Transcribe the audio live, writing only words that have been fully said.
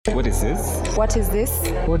What is this? What is this?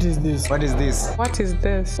 What is this? What is this? What is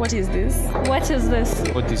this? What is this? What is this?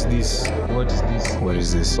 What is this? What is this?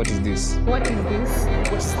 What is this? What is this?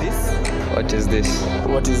 What is this? What is this?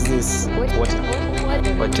 What is this? What is this?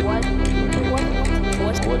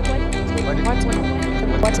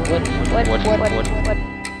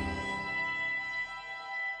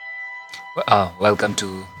 Welcome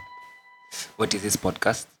to What is this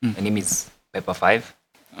podcast? My name is Pepper 5.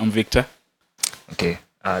 I'm Victor. Okay.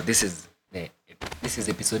 This is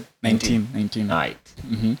episode 19. Right.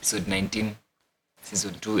 Episode 19,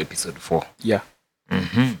 season 2, episode 4. Yeah.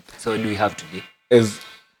 So what do we have today? As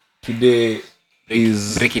today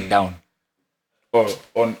is Break it down.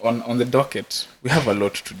 on the docket, we have a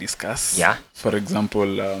lot to discuss. Yeah. For example,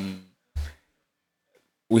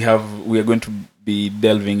 we are going to be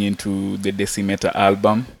delving into the Decimeter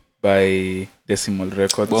album by Decimal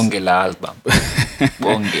Records. Bonge la album.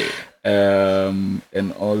 Bonge.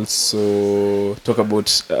 And also talk about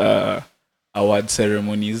award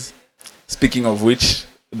ceremonies. Speaking of which,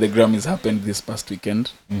 the Grammys happened this past weekend.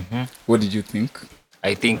 What did you think?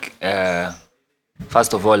 I think,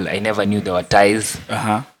 first of all, I never knew there were ties.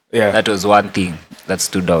 Yeah, That was one thing that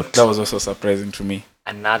stood out. that was also surprising to me.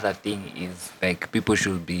 Another thing is like people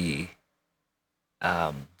should be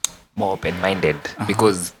more open-minded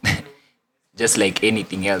because just like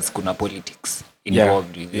anything else, kuna politics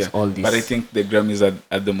involved with this, all this. But I think the Grammys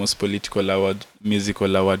are the most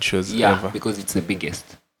musical award shows ever. because it's the biggest,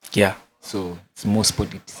 Yeah, so it's most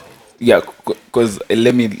politicized. yeah. Because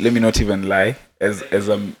let me not even lie. As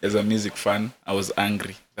a music fan, I was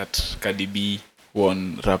angry that Cardi B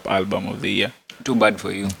won Rap Album of the Year. Too bad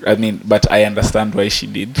for you. I mean, but I understand why she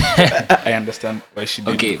did. I understand why she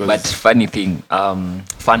did. Okay, because- but funny thing,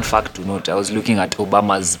 fun fact to note, I was looking at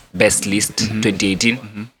Obama's best list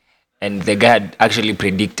 2018, and the guy had actually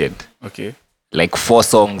predicted okay, like 4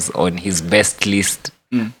 songs on his best list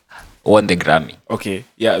won the Grammy. okay,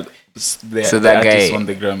 yeah. So The that artist guy won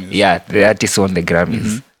the Grammys. Yeah, the artist won the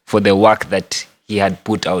Grammys for the work that he had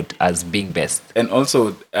put out as being best. And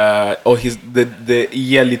also, the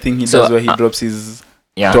yearly thing he So, does where he drops his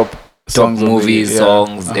Yeah, top top songs of the movies, year.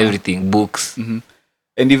 songs, everything, books. And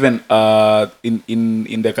even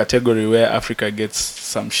in the category where Africa gets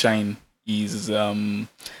some shine is the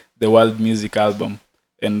World Music Album,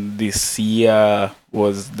 and this year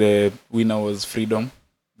the winner was Freedom,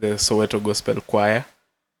 the Soweto Gospel Choir.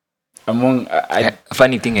 Among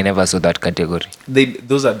Funny thing, I never saw that category.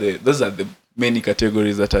 those are the many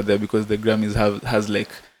categories that are there, because the Grammys has like,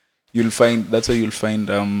 that's why you'll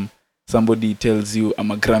find somebody tells you I'm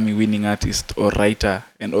a Grammy winning artist or writer,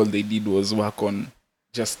 and all they did was work on,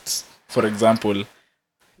 just for example,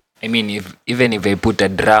 I mean, even if I put a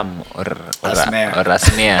drum or snare. a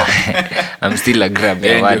snare, I'm still a Grammy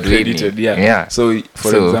and award you're credited, winning. yeah. So for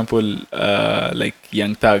So- example, like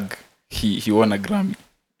Young Thug, he won a Grammy.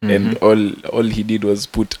 And all he did was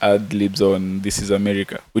put ad libs on This Is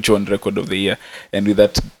America, which won Record of the Year. And with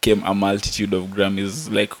that came a multitude of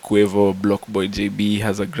Grammys, like Quavo, Blockboy JB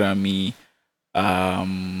has a Grammy.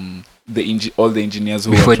 All the engineers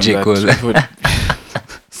who Before worked J. on Cole.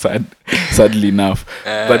 that. Sadly enough.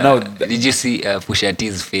 But now, Did you see Pusha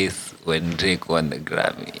T's face when Drake won the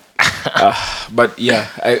Grammy? but yeah,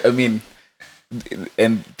 I mean,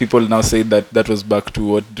 and people now say that was back to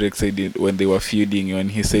what Drake said when they were feuding, when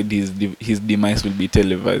he said his demise will be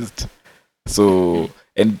televised. So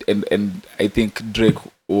and I think Drake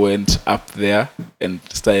went up there and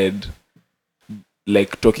started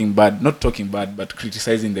like not talking bad, but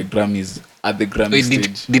criticizing the Grammys at the Grammy Wait,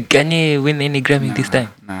 stage. did Kanye win any Grammy this time?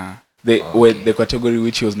 Nah. The category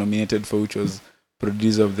which he was nominated for, which was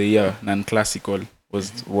Producer of the Year, non-classical,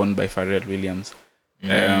 was won by Pharrell Williams.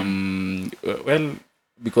 Well,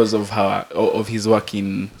 because of his work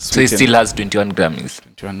in So he Sweden. still has 21 Grammys.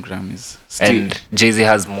 21 Grammys. Still, And Jay-Z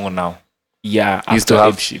has more now. yeah, he used to after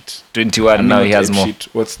have Ape Shit. 21, now he has more. Shit.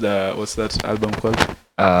 What's that album called?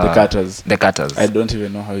 The Carters. The Carters. I don't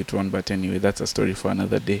even know how it won, but anyway, that's a story for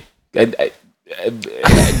another day.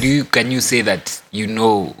 Can you say that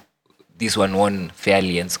this one won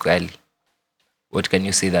fairly and squarely? What can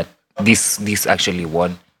you say that this actually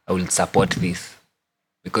won? I will support this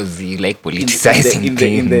because you like politicizing in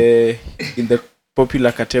things. the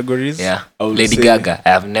popular categories. Yeah, I would Lady say- Gaga. I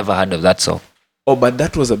have never heard of that song. Oh, but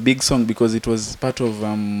that was a big song because it was part of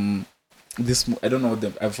this. I don't know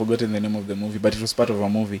I've forgotten the name of the movie, but it was part of a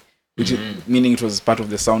movie, which is, meaning it was part of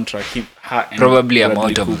the soundtrack. Her and Probably I'm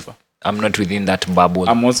Bradley out of. Cooper. I'm not within that bubble.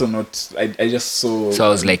 I'm also not. I just saw. So I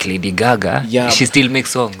was like, Lady Gaga. Yeah. She still makes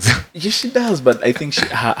songs. Yeah, she does, but I think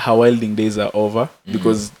her wilding days are over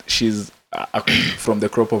because she's from the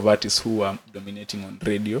crop of artists who are dominating on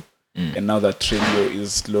radio, and now that radio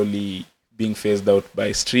is slowly being phased out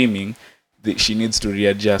by streaming, she needs to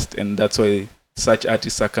readjust, and that's why such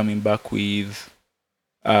artists are coming back with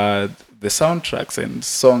the soundtracks and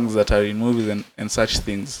songs that are in movies and such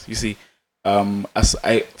things. You see,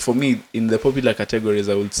 for me, in the popular categories,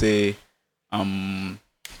 I would say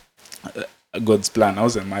God's Plan. I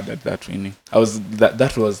wasn't mad at that winning.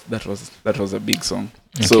 That was a big song.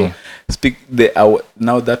 Okay. So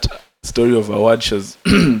now that story of award shows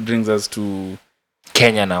brings us to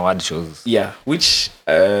Kenyan award shows. Yeah, which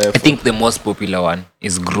I think the most popular one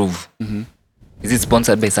is Groove. Is it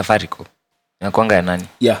sponsored by Safaricom? Inakuanga ya nani?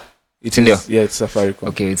 Yeah, it's Sindio? Yeah, it's Safaricom.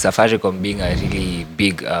 Okay, with Safaricom being a really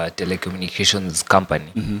big telecommunications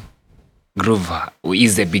company, Groove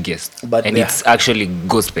is the biggest, But and they it's actually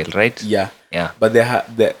gospel, right? Yeah, Yeah. but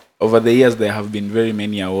over the years there have been very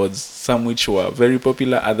many awards, some which were very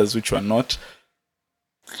popular, others which were not.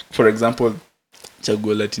 For example,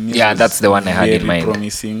 Chaguo Latini. Yeah, that's the one I had in mind.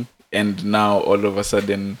 Promising, and now all of a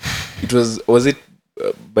sudden, it was it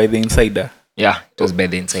by the Insider? Yeah, it was by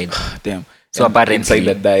the Insider. Damn. So And apparently,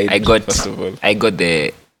 Insider died. First of all, I got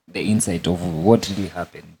the insight of what really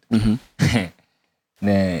happened.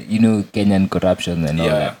 The Kenyan corruption and all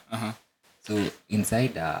yeah. that. So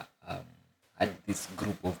Insider had this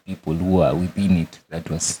group of people who are within it that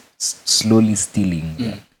was slowly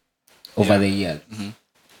stealing over the years.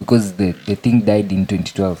 Because the thing died in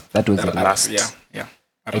 2012. That was the last. Yeah.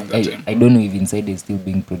 Around that time. I don't know if Insider is still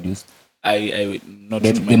being produced. I not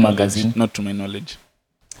The to my magazine? knowledge. Not to my knowledge.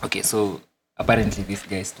 Okay, so apparently this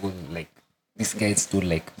guy stole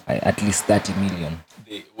at least 30 million.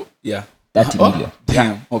 Yeah. 30 million.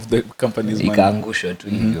 Damn, of the company's money. Ikaangushwa tu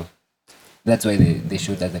hivyo. That's why the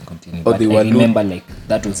show doesn't continue. Oh, But they I were remember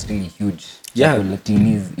that was really huge. Yeah.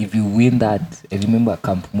 Latinis, if you win that, I remember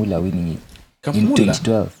Camp Mula winning it Camp in Mula?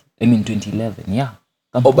 2012. I mean 2011. Yeah.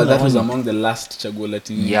 Camp Oh, but Mula that was won it. among the last Chaguo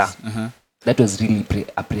Latinis. Yeah. Uh-huh. That was really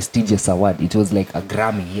a prestigious award. It was like a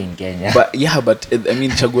Grammy here in Kenya. But I mean,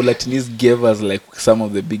 Chaguo Latinis gave us like one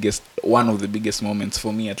of the biggest moments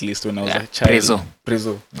for me, at least when I was a child.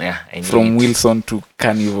 Prezo. Yeah, I knew From it. Wilson to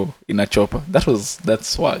Carnival in a chopper. That's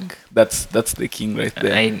swag. That's the king right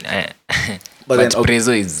there. But then,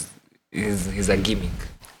 Prezo is a gimmick.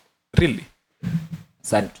 Really?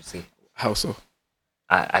 Sad to say. How so?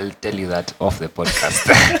 I'll tell you that off the podcast.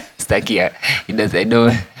 Stakia,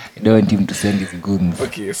 I don't want him to send his goons.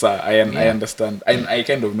 Okay, so I understand. I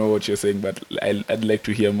kind of know what you're saying, but I'd like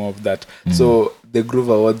to hear more of that. So the Groove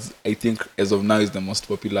Awards, I think, as of now, is the most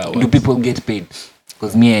popular award. Do people get paid?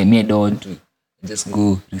 Because me, I don't want to just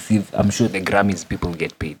go receive. I'm sure the Grammys people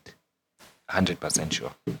get paid. 100%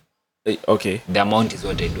 sure. Okay. The amount is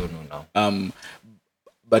what I don't know now.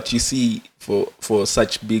 But you see, for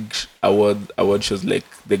such big award shows like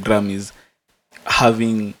the Grammys,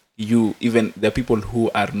 having even the people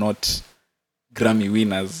who are not Grammy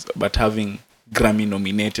winners, but having Grammy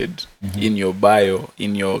nominated in your bio,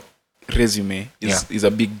 in your resume, is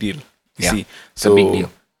a big deal. You see, so a big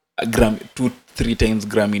deal. A Grammy, 2-3 times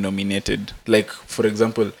Grammy nominated. Like, for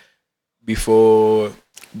example, before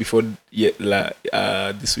this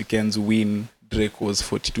weekend's win, Drake was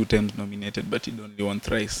 42 times nominated, but he only won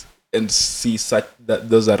thrice. And see,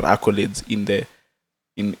 those are accolades in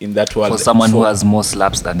that world. For someone who has more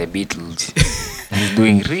slaps than the Beatles, he's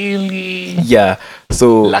doing really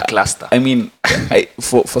so lackluster. I mean,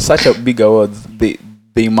 for such a big awards,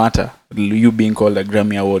 they matter. You being called a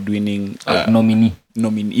Grammy award winning nominee.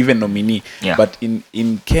 Even nominee. Yeah. But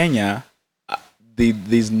in Kenya,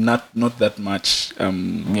 there's not that much.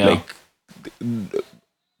 Like,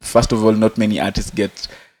 first of all, not many artists get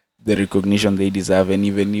the recognition they deserve, and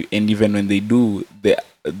even when they do,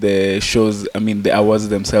 the shows, I mean, the awards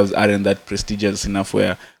themselves aren't that prestigious enough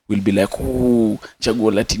where we'll be like, oh,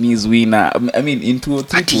 Chaguo Latinis winner. I mean, in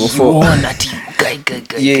 2003,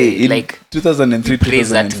 2004. Yeah, in like 2003, praise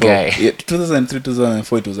that 2004. guy. Yeah, 2003,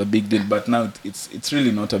 2004, it was a big deal, but now it's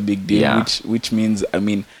really not a big deal. Yeah. Which means, I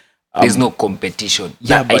mean, there's no competition.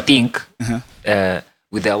 Yeah, I but- think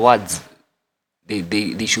with the awards,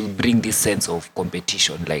 they should bring this sense of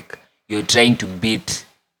competition. Like, you're trying to beat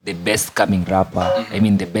the best coming rapper. I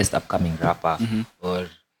mean, the best upcoming rapper, or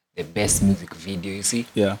the best music video. You see?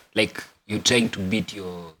 Yeah. Like, you're trying to beat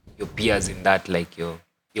your peers in that, like your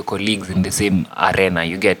colleagues in the same arena.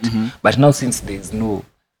 You get. But now, since there's no,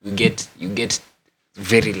 you get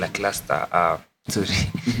very lackluster.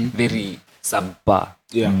 Very subpar.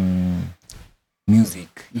 Yeah.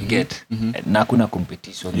 Music. You get. Na hakuna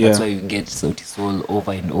competition. Yeah. That's why you get Sauti Sol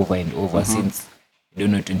over and over and over since, I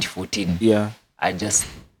don't know, 2014. Yeah.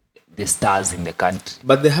 the stars in the country.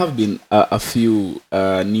 But there have been a few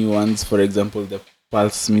new ones. For example, the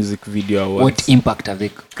Pulse Music Video Awards. What impact have they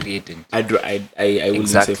created? I wouldn't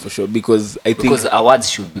Exactly. say for sure, because I think Because awards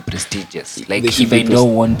should be prestigious. Like They should if be I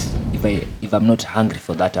don't want, if I'm not hungry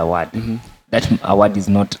for that award, that award is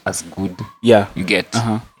not as good. yeah. You get,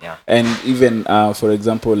 yeah. And even for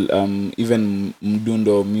example, even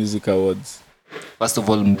Mdundo Music Awards. First of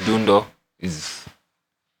all, Mdundo is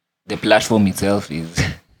the platform itself is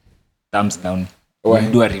thumbs down. Why?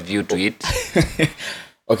 We'll do a review to it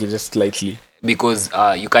Okay, just slightly. because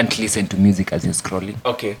you can't listen to music as you're scrolling.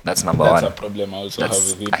 Okay, That's number that's one. a problem I also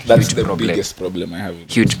That's have with a it. That's huge the problem. biggest problem I have with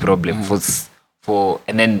it. Huge problem for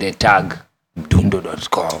and then the tag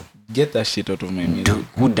mdundo.com. Get that shit out of my music.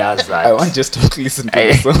 Who does that? I want just to listen to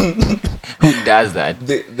the song. Who does that?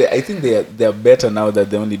 I think they are better now that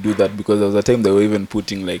they only do that, because there was a time they were even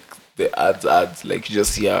putting like the ads, like you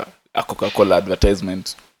just hear a Coca-Cola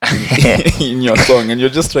advertisement in your song, and you're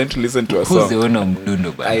just trying to listen to a Who's the song. owner of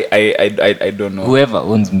Mdundo? But I don't know. whoever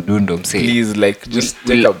owns Mdundo, I'm saying, Please, like, just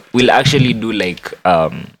take we'll actually do like a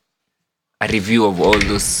review of all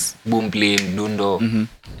those Boomplay, Mdundo,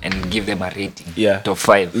 and give them a rating. Yeah. Top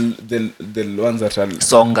 5. the ones that are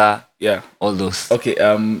Songa, yeah. all those. Okay.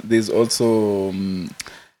 There's also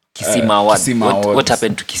Kisima Awards. Kisima What Awards.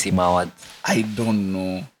 happened to Kisima Awards? I don't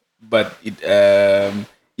know, but it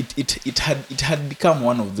had become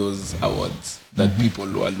one of those awards that people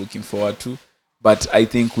were looking forward to. But I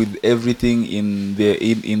think with everything in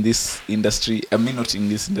this industry, I mean not in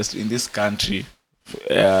this industry, in this country,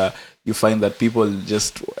 you find that people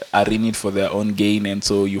just are in it for their own gain, and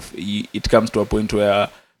so it comes to a point where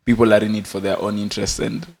people are in it for their own interests,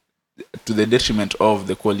 and to the detriment of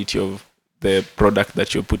the quality of the product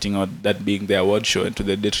that you're putting out, that being the award show, and to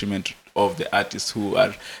the detriment of the artists who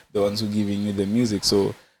are the ones who giving you the music.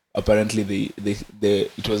 So apparently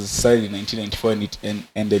it was started in 1994 and it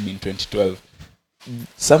ended in 2012.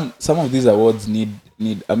 Some of these awards need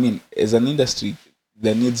I mean, as an industry,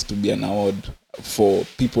 there needs to be an award for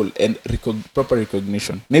people and proper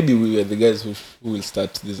recognition. Maybe we were the guys who will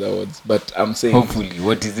start these awards, but I'm saying Hopefully,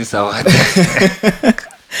 what is this award?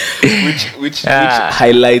 which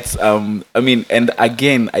highlights I mean, and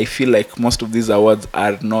again, I feel like most of these awards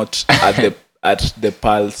are not at the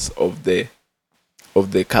pulse of the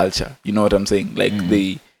culture. You know what I'm saying? Like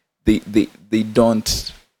they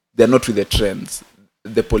don't, they're not with the trends.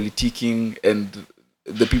 The politicking and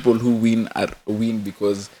the people who win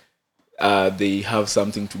because they have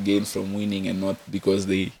something to gain from winning, and not because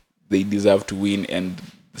they deserve to win. And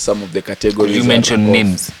some of the categories. You mention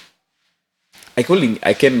names. I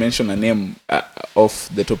can mention a name off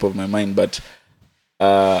the top of my mind, but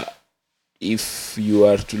if you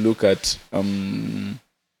are to look at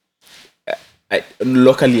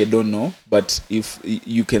locally, I don't know, but if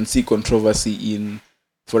you can see controversy in,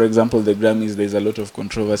 for example, the Grammys, there's a lot of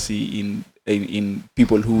controversy in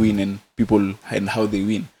people who win and people and how they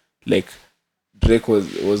win. Like Drake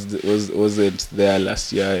wasn't there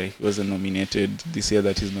last year. He wasn't nominated. This year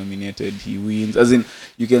that he's nominated, he wins. As in,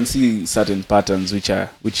 you can see certain patterns which are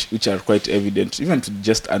quite evident, even to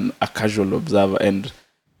just a casual observer,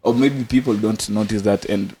 or maybe people don't notice that.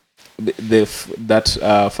 And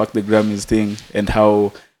that fuck the Grammys thing and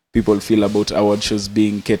how people feel about award shows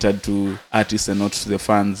being catered to artists and not to the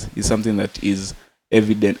fans is something that is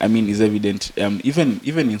evident. I mean, is evident. Even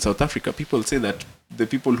in South Africa, people say that the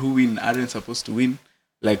people who win aren't supposed to win.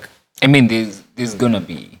 Like, I mean, there's gonna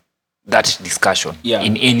be that discussion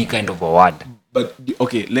in any kind of award. But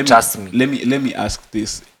okay, Trust me. Let me ask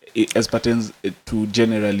this as pertains to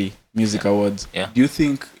generally music awards. Yeah. Do you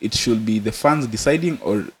think it should be the fans deciding,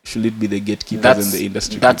 or should it be the gatekeepers in the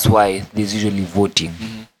industry? That's why there's usually voting.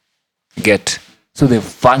 Get so the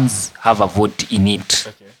fans have a vote in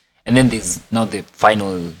it, and then there's now the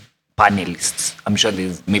final panelists. I'm sure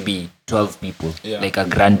there's maybe 12 people, like a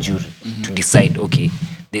grand jury, to decide. Okay,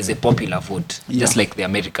 there's a popular vote, just like the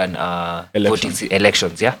American voting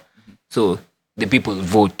elections. Yeah, so the people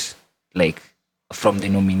vote like from the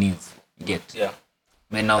nominees. You get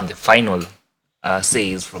But now the final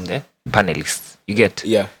say is from the panelists. You get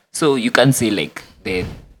So you can say like the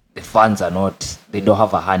fans are not, they don't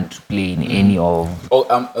have a hand to play in any of.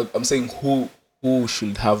 I'm saying who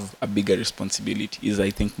should have a bigger responsibility is, I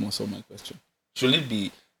think, most of my question. Should it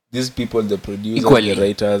be these people, the producers, Equally. the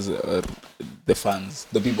writers, or the fans,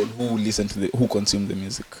 the people who listen to who consume the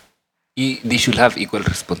music? They should have equal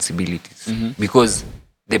responsibilities because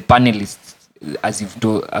the panelists, as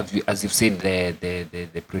you've said,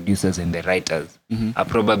 the producers and the writers are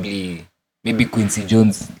probably maybe Quincy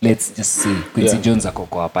Jones. Let's just say Quincy Jones ako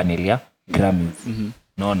kwa panel ya Grammys.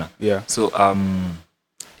 Naona. Yeah. So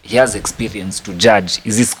he has experience to judge.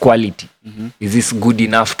 Is this quality? Is this good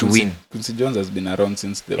enough to win? Quincy Jones has been around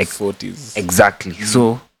since the 40s. Exactly.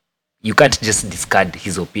 So you can't just discard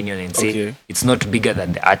his opinion and say Okay. it's not bigger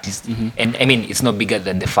than the artist. And I mean, it's not bigger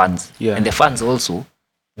than the fans. Yeah. And the fans also,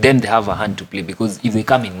 then they have a hand to play, because if they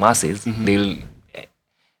come in masses, they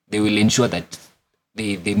will ensure that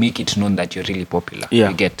they make it known that you're really popular. Yeah.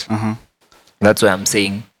 You get. Uh-huh. That's why I'm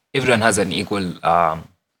saying everyone has an equal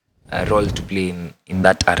role to play in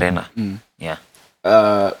that arena. Yeah.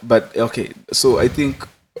 But okay, so I think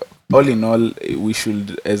all in all, we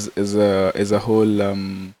should, as a whole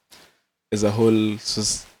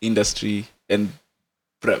industry and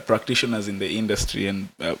practitioners in the industry and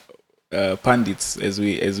pundits as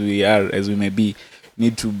we may be,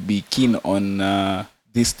 need to be keen on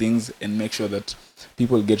these things and make sure that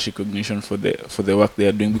people get recognition for the work they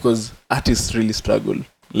are doing, because artists really struggle.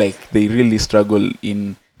 Like, they really struggle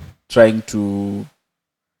in trying to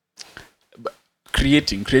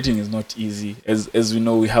creating is not easy. As we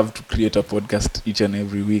know, we have to create a podcast each and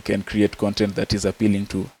every week and create content that is appealing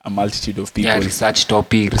to a multitude of people. Yeah, research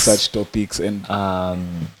topics and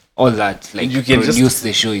all that. Like, you can produce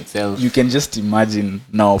the show itself. You can just imagine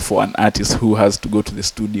now for an artist who has to go to the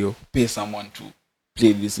studio, pay someone to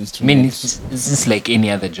play this I instrument. mean, it's just like any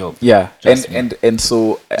other job. Yeah, Trust me. and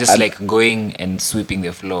so Just like going and sweeping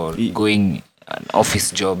the floor, going an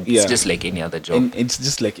office job. Yeah. It's just like any other job. and it's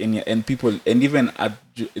just like any, and people, and even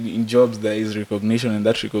in jobs there is recognition, and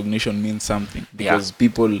that recognition means something, because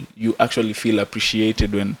people, you actually feel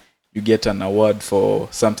appreciated when you get an award for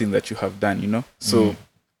something that you have done, you know. So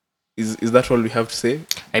is that all we have to say?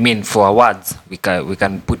 I mean, for awards, we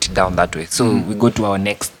can put it down that way. So we go to our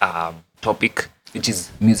next topic, which is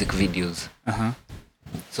music videos.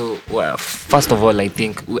 So, well, first of all, I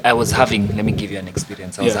think I was having, let me give you an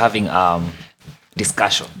experience. I was having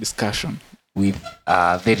discussion with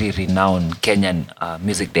a very renowned Kenyan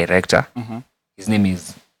music director. His name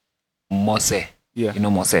is Mose. Yeah. You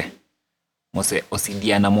know Mose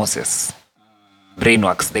Osidiana Moses.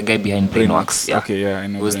 Brainworks, the guy behind Brainworks. Yeah. Okay, yeah, I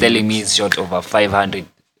know. He was telling me he's shot over 500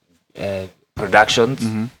 productions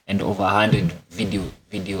and over 100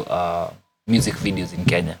 music videos in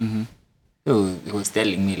Kenya. So he was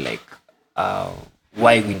telling me like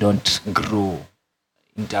why we don't grow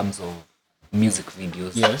in terms of music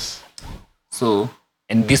videos. Yes. So,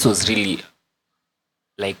 and this was really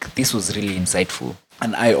insightful.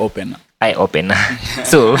 An eye opener.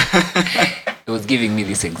 So he was giving me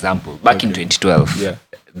this example back in 2012. Yeah.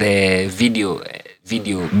 The video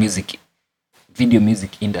music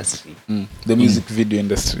industry. The music video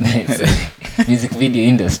industry. Music video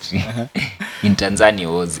industry in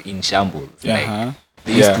Tanzania was in shambles. Like,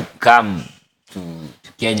 they used to come to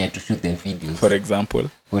Kenya to shoot their videos. For example,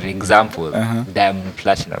 Diamond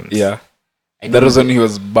Platnumz. Yeah. That was when he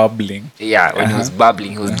was bubbling. Yeah, when he was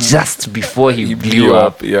bubbling, he was just before he blew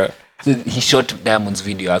up. Yeah. So he shot Diamond's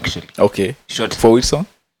video actually. Okay. Shot For which song?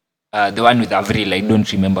 the one with Avril. I don't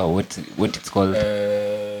remember what it's called.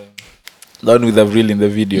 The one with Avril in the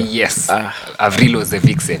video. Yes, Avril was the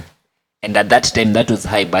vixen, and at that time that was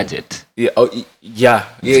high budget. Yeah.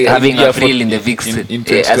 Having yeah, Avril in the vixen in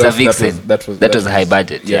as a 2012, vixen, that was high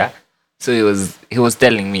budget. yeah. Yeah. So he was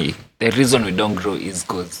telling me the reason we don't grow is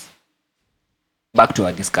because, back to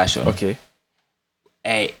our discussion. Okay.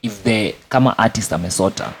 If the kama artist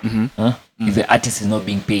amesota, if the artist is not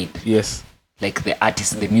being paid, Yes. like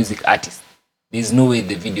the music artist, there's no way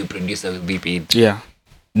the video producer will be paid. Yeah.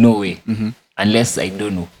 No way. Unless, I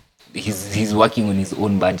don't know, he's working on his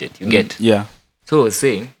own budget. You get? Yeah. So I was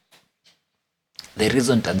saying, the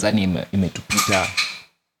reason Tanzania imetupita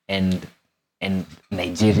and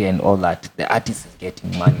Nigeria and all that, the artist is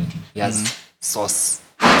getting money. He has source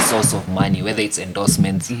of money, whether it's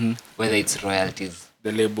endorsements, whether it's royalties,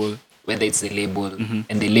 The label. whether it's the label,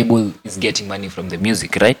 and the label is getting money from the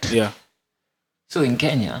music, right? Yeah. So in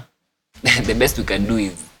Kenya, the best we can do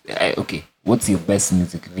is, okay, what's your best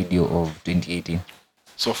music video of 2018?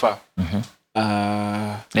 So far.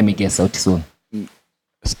 Let me guess, Sauti Sol.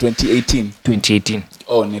 It's 2018. 2018.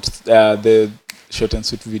 Oh, and it's the short and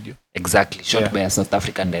sweet video. Exactly. Shot by a South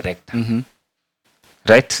African director. Mm-hmm.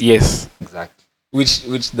 Right? Yes. Exactly.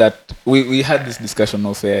 Which that we had this discussion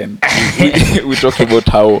off air, and we talked about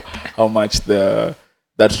how much that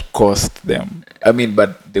cost them. I mean,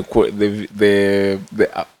 but the quality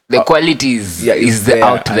is there,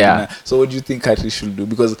 out there. So what do you think artists should do?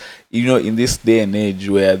 Because in this day and age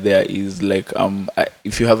where there is like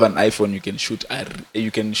if you have an iPhone, you can shoot a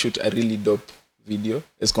really dope video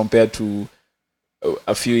as compared to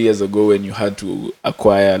a few years ago when you had to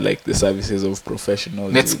acquire like the services of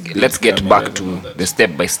professionals. Let's get back to the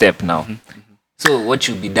step by step now. So what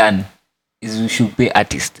should be done is we should pay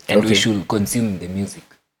artists and we Okay. should consume the music.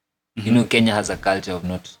 You know, Kenya has a culture of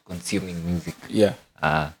not consuming music. Yeah.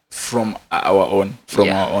 Uh, From our own.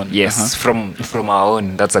 yeah, Our own. Yes, Uh-huh. from our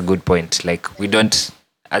own. That's a good point. Like we don't,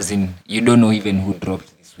 as in, you don't know even who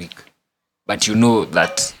dropped this week, but you know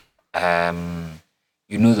that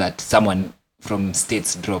someone from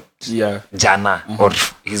States dropped Yeah. Jana, or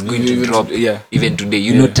he's going to Even drop yeah. even today.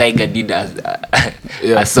 You know, Tiger did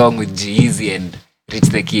a song with G-Eazy and Rich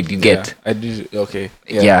the Kid. You get. Yeah. I did. Okay.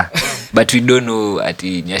 Yeah. But we don't know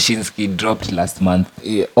ati Nyashinsky dropped last month.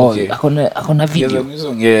 Yeah. Oh, Okay. akona He has a video. new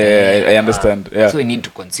song. Yeah, I understand. Yeah. So we need to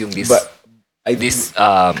consume this But I this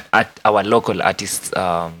at our local artists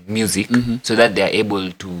music so that they are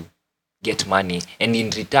able to get money and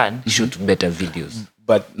in return shoot better videos.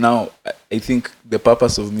 But now I think the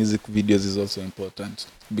purpose of music videos is also important,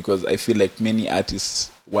 because I feel like many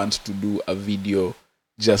artists want to do a video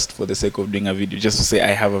just for the sake of doing a video, just to say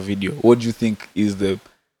I have a video. What do you think is the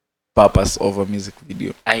purpose of a music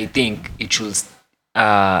video? I think it should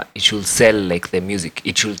sell like the music.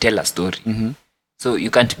 It should tell a story. So you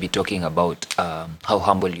can't be talking about how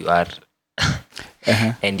humble you are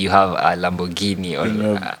and you have a Lamborghini or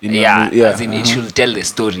in your yeah, as in it should tell the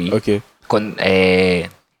story. Okay.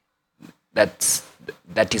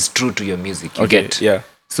 That is true to your music. You Okay. get. Yeah.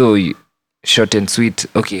 So short and sweet.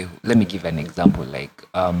 Okay, let me give an example. Like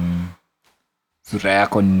Sura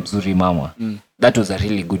Yako Ni Mzuri Mama. That was a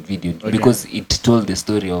really good video because it told the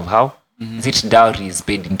story of how is it dowry is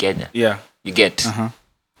paid in Kenya. Yeah. You get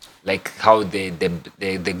like how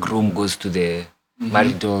the groom goes to the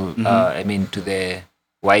marital to the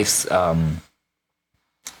wife's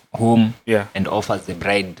home Yeah. and offers the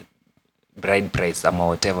bride price ama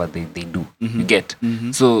whatever they do. You get.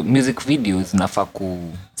 So music videos nafaa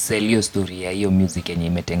ku sell hiyo story ya hiyo music yenye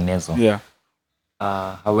imetengenezwa. Yeah.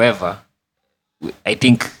 However, I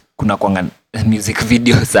think kuna kwanga music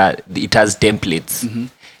videos it has templates.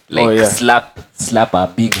 Like Oh, yeah. slap a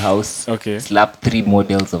big house. Okay. Slap 3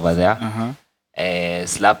 models over there.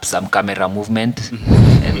 Slap some camera movement,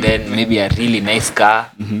 and then maybe a really nice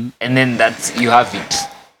car, and then you have it.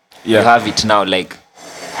 Yeah. You have it now. Like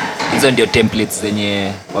hizo ndio templates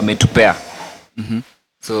zenye wametupea.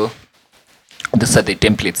 So those are the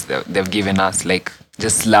templates they've given us. Like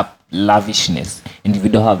just slap lavishness, and if you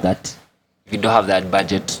don't have that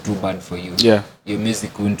budget, too bad for you. Yeah. Your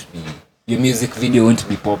music video won't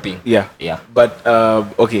be popping. Yeah. Yeah. But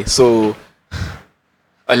okay, so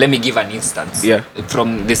Let me give an instance. Yeah.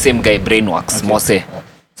 From the same guy, Brainworks, Mose.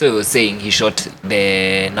 So he was saying he shot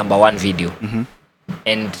the number 1 video.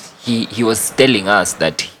 And he was telling us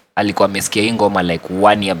that alikuwa amesikia hii ngoma like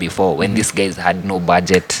 1 year before when these guys had no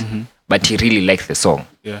budget. But he really liked the song.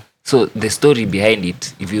 yeah. So the story behind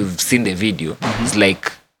it, if you've seen the video, it's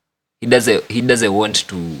like he doesn't want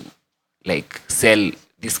to like sell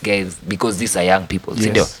these guys because these are young people.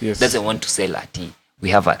 Yes, yes. Doesn't want to sell we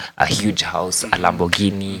have a huge house, a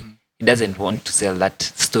Lamborghini. He doesn't want to sell that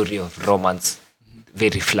story of romance,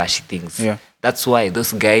 very flashy things. Yeah. That's why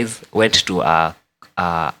those guys went to a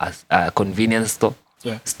convenience store,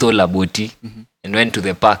 stole a booty, and went to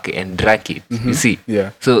the park and drank it. You see?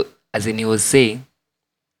 Yeah. So as in he was saying,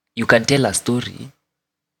 you can tell a story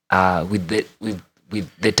with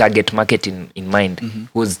the target market in mind. He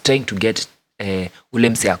was trying to get ule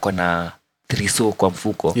mse akona 3 kwa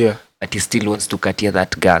mfuko, but he still wants to katia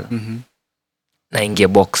that girl na ingie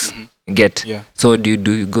box. Get. Yeah. So do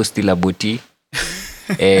you go steal a booty,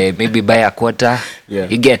 maybe buy a quarter. Yeah.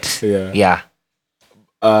 You get. Yeah.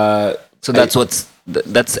 So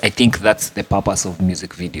that's I think that's the purpose of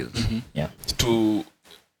music videos. Yeah. To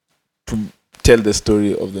tell the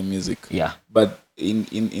story of the music. Yeah. But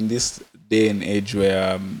in this day and age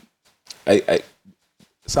where I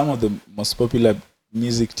some of the most popular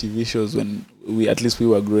music TV shows when we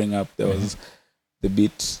were growing up, there was The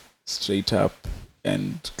Beat, Straight Up,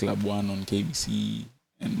 and Club One on KBC,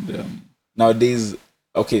 and nowadays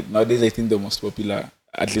I think the most popular,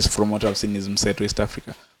 at least from what I've seen, is Mseto West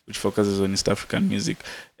Africa, which focuses on East African music,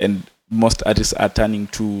 and most artists are turning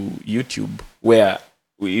to YouTube,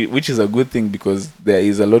 which is a good thing because there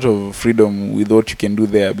is a lot of freedom with what you can do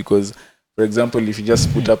there. Because, for example, if you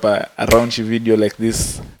just put up a raunchy video like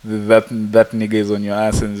this, that nigga is on your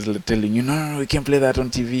ass and is telling you, no, we can't play that on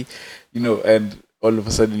TV, and all of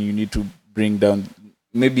a sudden you need to bring down,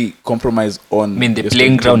 maybe compromise on. I mean, the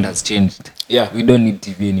playing ground has changed. Yeah. We don't need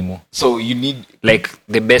TV anymore. So you need, like,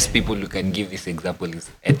 the best people who can give this example is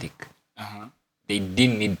Ethic. They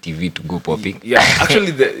didn't need TV to go popping. Yeah,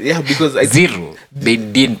 actually, because zero. They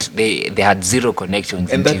didn't. They had zero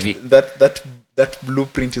connections and in TV. that that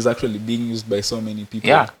blueprint is actually being used by so many people.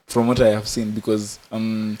 Yeah. From what I have seen, because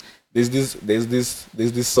there's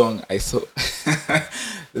this song I saw.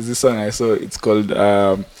 There's this song I saw. It's called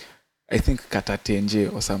I think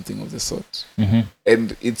Katatenje or something of the sort.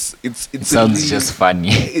 And it's It sounds really, just funny.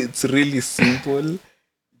 it's really simple.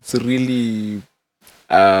 It's really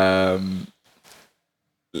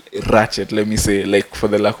ratchet, let me say, like, for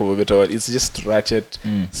the lack of a better word. It's just ratchet,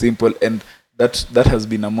 simple, and that has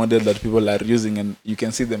been a model that people are using, and you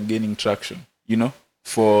can see them gaining traction,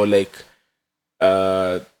 for like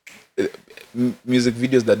music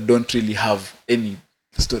videos that don't really have any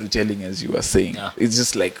storytelling, as you were saying. Yeah. It's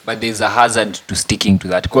just like, But there's a hazard to sticking to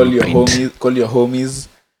that call your blueprint. homies,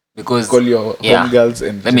 Because call your homegirls,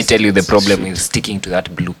 and let me just tell you the problem shoot. with sticking to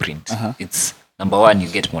that blueprint. It's number one, you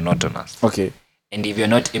get monotonous. Okay. And if you're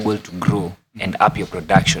not able to grow and up your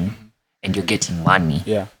production and you're getting money,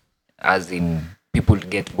 Yeah. as in people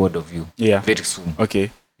get bored of you Yeah. very soon.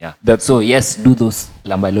 Okay. Yeah. That's So yes, do those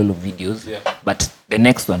Lambalolo videos. Yeah. But the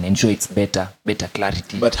next one, ensure it's better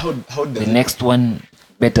clarity. But how does the it, next one,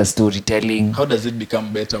 better storytelling. how does it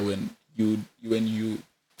become better when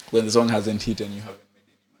the song hasn't hit and you haven't made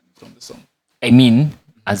any money from the song? I mean,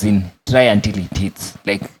 as in try until it hits.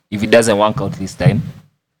 Like if it doesn't work out this time,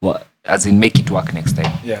 well, as in make it work next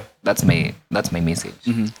time. Yeah. That's my message.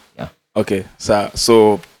 Yeah. Okay.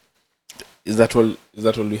 So is that all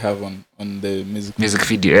we have on the music? Music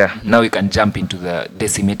video, yeah. Now we can jump into the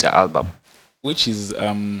Decimeter album. Which is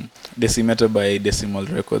Decimeter by Decimal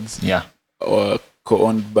Records, Yeah. or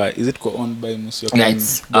co-owned by Musyoka? Yeah,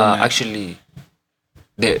 it's actually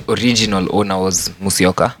the original owner was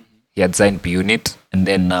Musyoka. He had signed P-Unit, and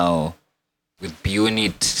then now with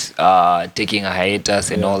P-Unit taking a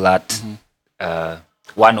hiatus and all that,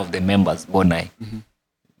 one of the members, Bonai,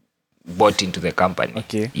 bought into the company.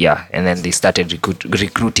 Okay. Yeah, and then they started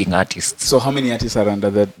recruiting artists. So how many artists are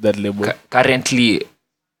under that label? Currently,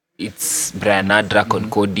 it's Brian Adra,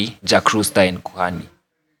 Cody, Jack Rooster, and Kuhani.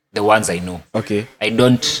 The ones I know. Okay. I'm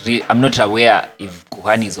not aware if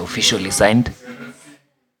Kuhani is officially signed.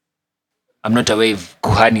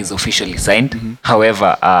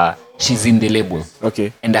 However, she's in the label.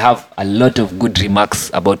 Okay. And I have a lot of good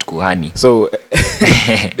remarks about Kuhani. So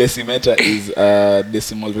Decimeter is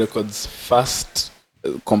Decimal Records' first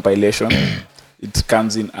compilation. It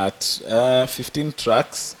comes in at 15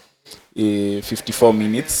 tracks, 54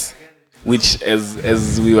 minutes, which,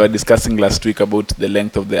 as we were discussing last week about the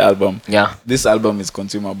length of the album, Yeah. this album is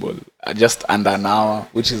consumable just under an hour,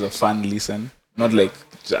 which is a fun listen. Not like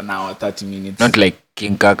an hour, 30 minutes. Not like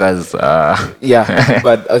King Kaka's. Yeah,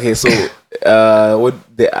 but okay, so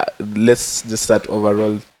let's just start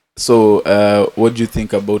overall. So what do you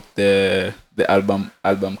think about the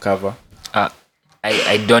album cover?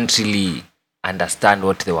 I don't really understand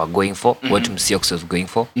what they were going for, what Musyoka was going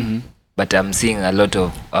for. But I'm seeing a lot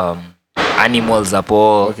of animals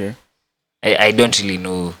hapo. Okay. I don't really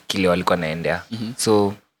know kile walikuwa naendea.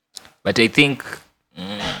 So but I think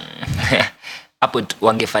hapo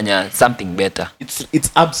wangefanya something better.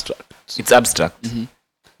 It's abstract.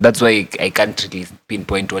 That's why I can't really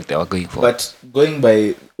pinpoint what they were going for. But going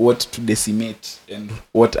by what to decimate and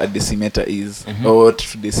what a decimeter is, or what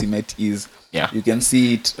to decimate is, Yeah. you can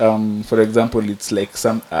see it. For example, it's like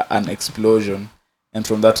an explosion, and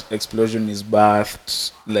from that explosion is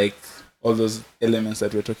birthed like all those elements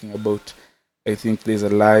that we're talking about. I think there's a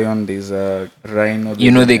lion, there's a rhino.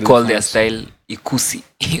 You know, they call their elephant. style Ikusi.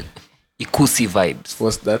 Ikusi vibes.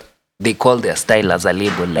 What's that? They call their style as a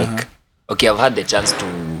label. Like, okay, I've had the chance to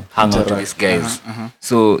hang out with these guys.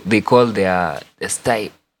 So they call their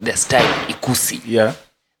style Ikusi. Yeah.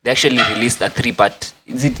 They actually released a 3-part,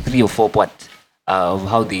 is it 3 or 4-part, of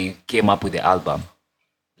how they came up with the album.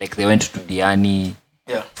 Like they went to Diani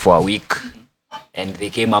for a week, and they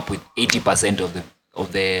came up with 80%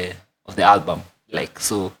 of the album. Like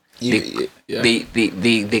so,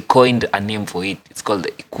 they coined a name for it. It's called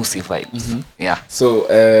the Ikusi vibes. Yeah. So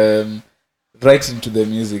right into the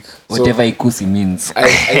music. Whatever Ikusi means.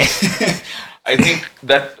 I think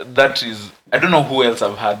that is, I don't know who else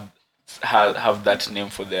have that name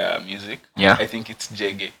for their music. Yeah. I think it's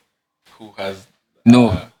Jege who has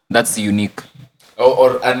No, that's unique.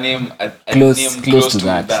 or a name Close to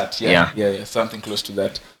that. that. Yeah, something close to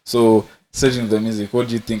that. So straight into the music, what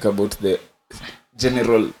do you think about the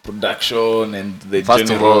general production and the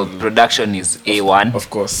First of all, production is A1. Of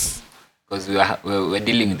course. Because we're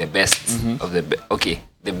dealing with the best of the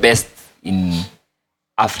the best in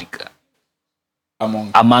Africa,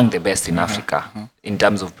 among the best in Africa in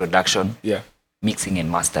terms of production, mixing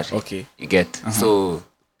and mastering. Okay, you get so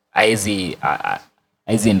Izzy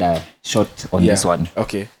and I shot on this one.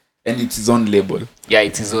 Okay, and it's his own label. Yeah,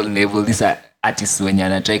 it's his own label. These are artists when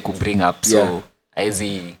you're try to bring up. So I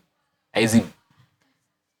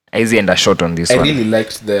end a shot on this I one. really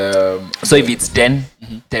liked the So if it's 10,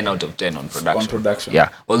 10 out of 10 on production. on production. Yeah.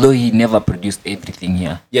 Although he never produced everything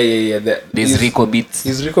here. Yeah. There's Rico Beats.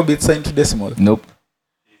 Is Rico Beats signed to Decimal? Nope.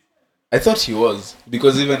 I thought he was,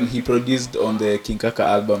 because even he produced on the King Kaka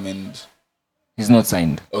album and He's not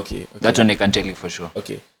signed. okay. That one I can tell you for sure.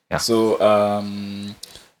 Okay. Yeah. So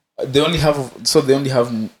they only have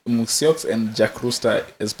Musiox and Jack Rooster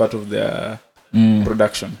as part of their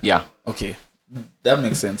production. Yeah. Okay. That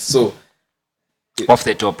makes sense. So Off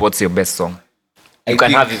the top, what's your best song? I You can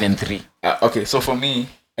think- have even 3. okay, so for me,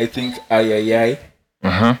 I think Ay.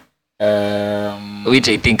 Which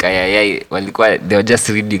I think they were just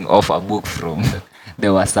reading off a book from the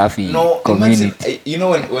Wasafi No, community. imagine, you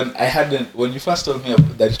know, when you first told me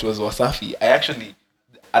that it was Wasafi, I actually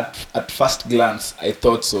at first glance I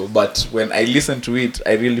thought so, but when I listened to it,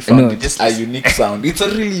 I really found No, it just a listen. unique sound. It's a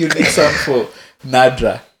really unique sound for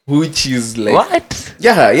Nadra, which is like What?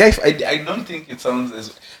 Yeah. I don't think it sounds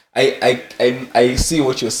as I see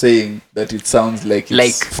what you're saying, that it sounds like it's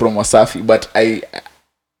Like- from Wasafi, but I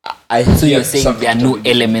So hear you're saying something there are no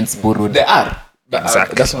totally- elements borrowed? There are.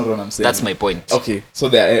 Exactly. That's not what I'm saying. That's my point. Okay, so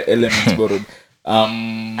there are elements borrowed.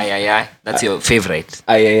 Ay. That's your favorite.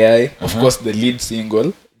 Ay. Of course, the lead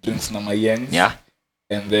single, Drinks na Mayengs. Yeah.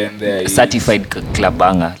 And then there is Certified club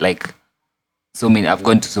banger. Like, I've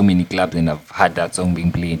gone to so many clubs and I've had that song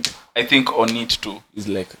being played. I think On It Too is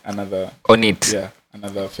like another On it.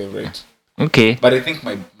 another favorite. Okay. But I think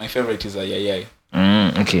my favorite is Ay.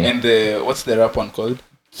 Okay. And what's the rap one called?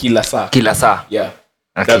 Kilasa. Kilasa. Yeah.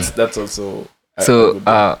 Okay. That's also a So good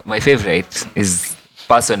one. my favorite is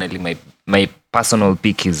personally my personal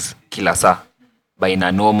pick is Kilasa by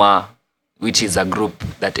Nanoma, which is a group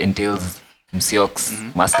that entails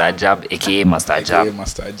Msiox, Master Ajab, aka Master Ajab. AKA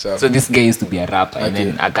Master Ajab. So this guy used to be a rapper and Okay.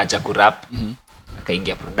 then akacha kurap,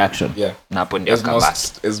 akaingia production. Yeah. Na hapo ndio as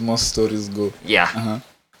akabaki. most stories go. Yeah.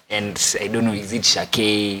 And I don't know, is it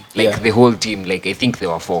Shake? Like Yeah. the whole team, like I think there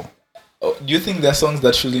were 4. Oh, do you think there are songs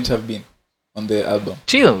that shouldn't have been on the album?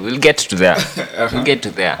 Chill, we'll get to there. We'll get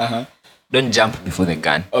to there. Don't jump before the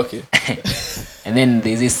gun. Okay. And then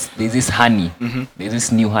there's this honey. There's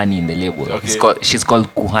this new honey in the label. Okay. She's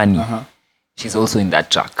called Kuhani. She's also in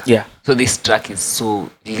that track. Yeah. So this track is so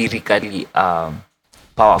lyrically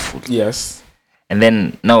powerful. Yes. And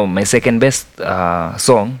then now my second best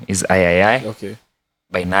song is Ay Okay.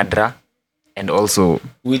 by Nadra, and also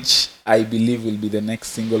Which I believe will be the next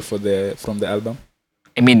single from the album.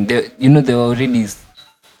 I mean they were already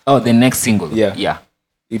the next single. Yeah.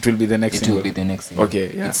 It will be the next It single. will be the next single.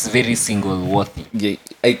 Okay, yeah. It's very single worthy.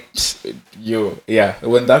 Yeah.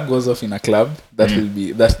 When that goes off in a club, that will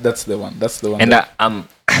be that's the one. That's the one. And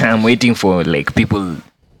I'm waiting for like people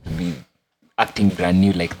to be acting brand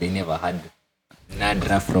new, like they never had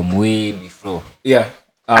Nadra from way before. Yeah.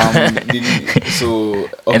 So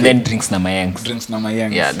okay. And then Drinks na Mayangs. Drinks na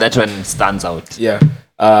Mayangs. Yeah, that one stands out. Yeah.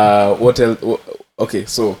 What else? Okay,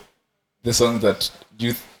 so the songs that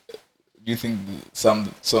do you think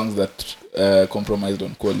some songs that compromised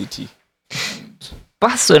on quality?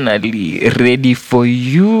 Personally, Ready For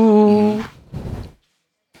You.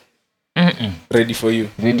 Ready For You.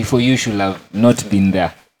 Ready For You should have not been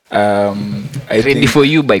there. I Ready think, For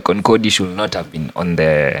You by Concordi should not have been on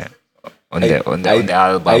the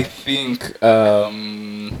album. I think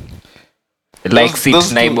Like those 6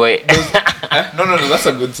 two- 9 Boy. No, that's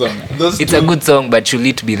a good song. It's a good song, but should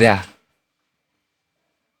it be there?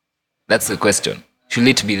 That's the question. Should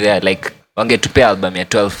it be there? Like, wangetupea album ya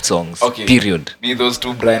 12 songs. Okay. Period. Me, those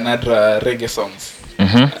two Brian Adra reggae songs.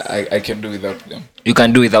 I can do without them. You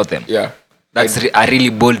can do without them. Yeah. That's a really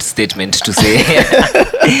bold statement to say.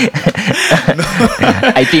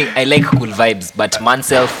 I think I like Cool Vibes, but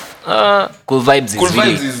Manself, Cool Vibes is Cool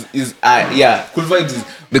really... Vibes is yeah. Cool Vibes is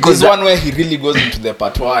Because there's one where he really goes into the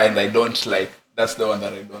patois, and I don't like. That's the one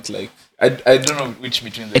that I don't like. I don't know which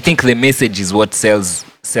between I the think the message is what sells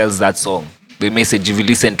that song. The message, if you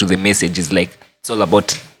listen to the message, is like it's all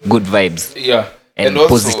about good vibes. yeah and also,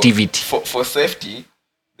 positivity. For safety,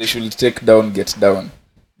 they should take down Get Down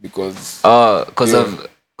because Because Yeah.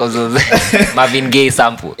 of Marvin Gaye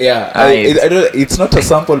sample. yeah, I don't. It's not a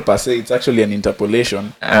sample per se. It's actually an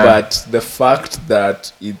interpolation. But the fact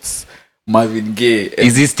that it's Marvin Gaye.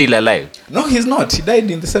 Is he still alive? No, he's not. He died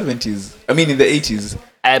in the 70s. I mean, in the 80s.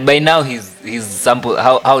 By now, his sample.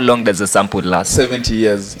 How long does a sample last? 70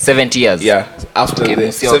 years. 70 years. Yeah. After Okay, the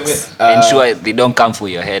Musiox, ensure they don't come for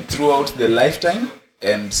your head. throughout the lifetime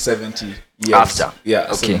and 70 years After. Yeah,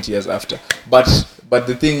 Okay. 70 years after. But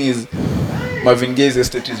the thing is, Marvin Gaye's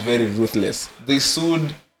estate is very ruthless. They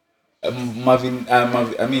sued Robin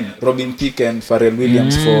Thicke and Pharrell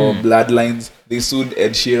Williams for Bloodlines. They sued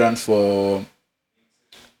Ed Sheeran for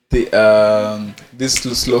this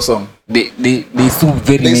slow song. They sue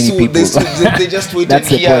very many people. They just wait and That's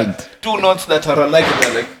the hear point. two notes that are alike.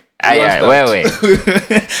 They're like,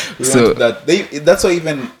 we So- want that. That's why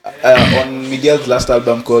even on Miguel's last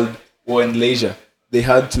album called War and Leisure, he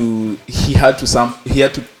had to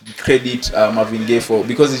credit Marvin Gaye for,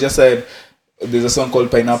 because he just said there's a song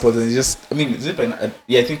called Pineapples, and is it I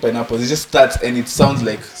think Pineapples. It just starts and it sounds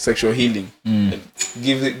like sexual healing. And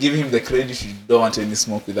give him the credit. You don't want any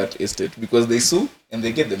smoke with that estate, because they sue and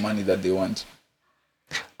they get the money that they want.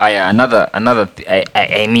 Another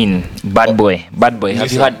I mean Bad Boy. Have you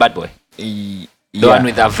Listen. heard Bad Boy? The one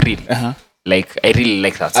with Avril. Like, I really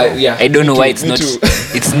like that song. yeah, I don't me know too, why it's me not too.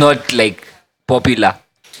 it's not like popular,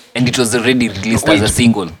 and it was already released as a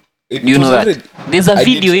single. Do you know that? There's a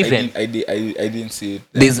video even. I didn't see it.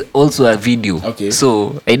 There's also a video. Okay.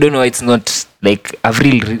 So I don't know why it's not like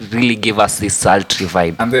Avril really gave us this sultry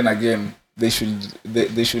vibe. And then again, they should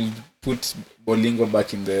put Bolingo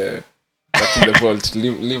back in the vault.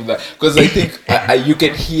 Leave that, because I think you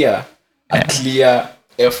can hear a clear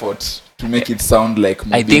effort to make it sound like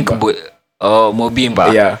Mobimba. I think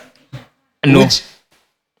Mobimba. Yeah. No.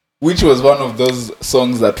 Which was one of those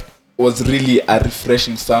songs that was really a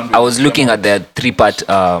refreshing sound. I was looking at the 3-part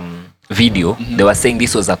video. They were saying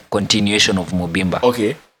this was a continuation of Mobimba.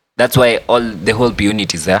 Okay. That's why the whole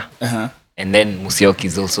unit is there. Uh-huh. And then Musyoki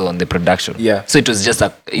is also on the production. Yeah. So it was just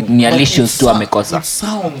ni alicious to amekosa. It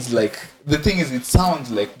sounds like, the thing is, it sounds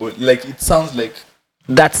like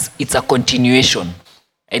It's a continuation.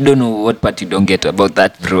 I don't know what part you don't get about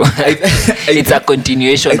that, bro. It's a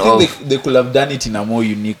continuation I think they could have done it in a more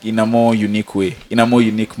unique way, in a more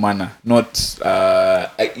unique manner. Not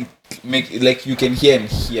like you can hear and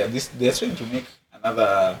hear this. They're trying to make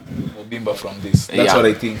another Mobimba from this. That's what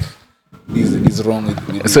I think is wrong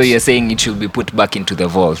with So it. you're saying it should be put back into the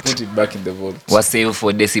vault. Put it back in the vault. Was saved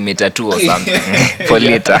for Decimeter 2 or something for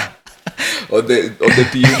later. Or the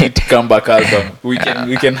P-Unit comeback album. We can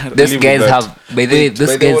Those live guys with that. have, by the way,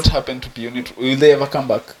 those guys, what happened to P-Unit? Will they ever come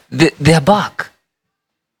back? they are back.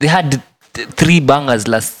 They had 3 bangers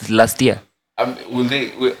last year. Will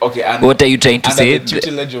they? Okay. And What are you trying to under say? the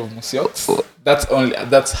tutelage of Musyoks?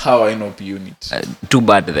 That's how I know P-Unit. Too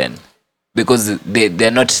bad then, because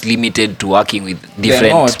they're not limited to working with They're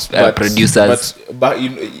different not, but- producers. But you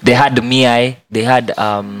know, They had Miai. They had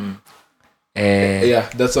yeah,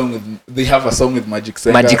 that song they have a song with Magic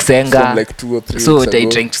Senga. From like 2 or 3 So weeks what are you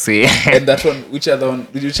ago. trying to say? And that one, which other one?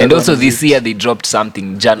 And also this year they dropped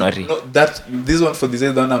something January. No, this one for this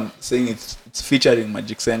year, the one I'm saying it's featuring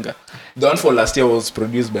Magic Senga. The one for last year was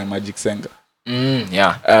produced by Magic Senga.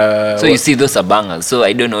 Yeah. So you see, those are bangers. So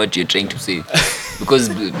I don't know what you're trying to say, because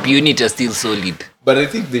P-Unit are still solid. But I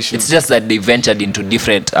think they should. It's just that they ventured into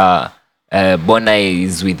different. Bonai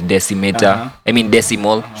is with Decimeter. I mean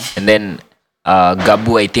Decimal, and then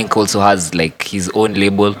Gabu I think also has like his own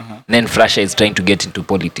label. And then Frasha is trying to get into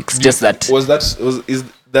politics. Just that. Is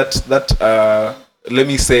that let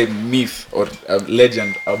me say myth or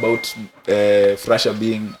legend about Frasha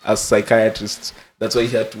being a psychiatrist. That's why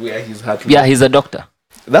he had to wear his hat. Yeah, he's a doctor.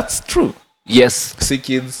 That's true. Yes. See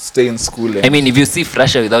kids stay in school. I mean, if you see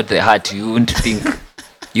Frasha without the hat, you wouldn't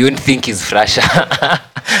think he's Frasha.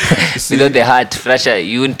 Without the hat, Frasha,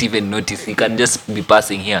 you wouldn't even notice. He can just be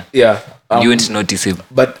passing here. Yeah. You wouldn't notice him.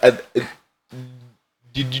 But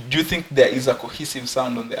do you think there is a cohesive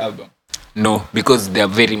sound on the album? No, because there are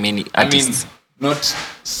very many artists.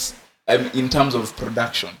 I mean, in terms of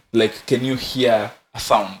production. Like, can you hear a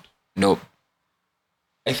sound? No.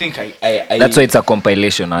 I think I That's why it's a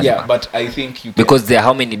compilation. Yeah, but I think you can. Because there are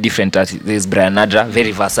how many different artists? There's Brian Adra,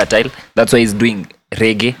 very versatile. That's why he's doing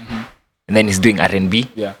reggae, and then he's doing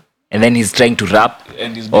R&B, Yeah. and then he's trying to rap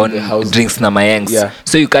And he's doing on the house. Drinks na Mayengs. Yeah.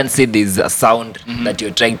 So you can't say there's a sound that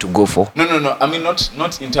you're trying to go for. No. I mean,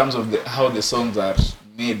 not in terms of how the songs are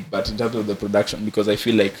made, but in terms of the production, because I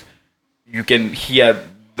feel like you can hear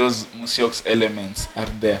those Musyoks elements are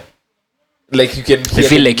there. Like you can hear I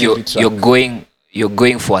feel them like in every track. you're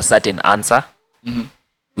going for a certain answer.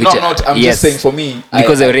 Which, I'm just saying for me,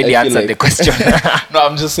 because I already feel answered like, the question. No,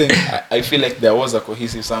 I'm just saying I feel like there was a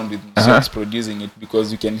cohesive sound with Musyoks producing it,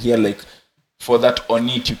 because you can hear, like, for that on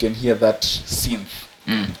it, you can hear that synth.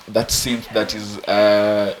 That synth that is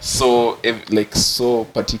so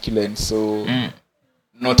particular and so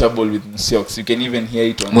notable with Musyoks. You can even hear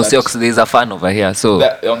it on Musyoks, there's a fan over here. So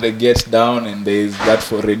that on the Get Down, and there's that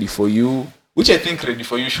for Ready For You, which I think Ready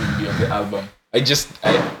For You should be on the album. I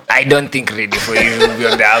I don't think Ready For You will be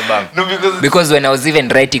on the album. No, Because when I was even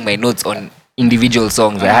writing my notes on individual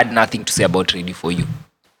songs, I had nothing to say about Ready For You.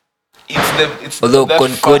 it's Although that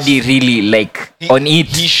Concordi really, like, on it,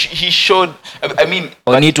 he showed. I mean,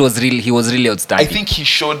 on it was really, he was really I outstanding. think he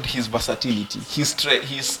showed his versatility. He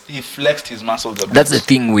flexed his muscles a bit. That's the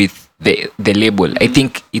thing with the label. I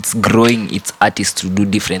think it's growing its artists to do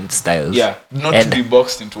different styles. Yeah, not And- to be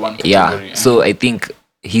boxed into one Yeah. category. So I think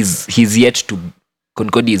he's yet to,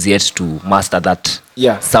 Concordi is yet to master that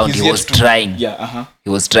sound. He's He yet was to- trying. Yeah, He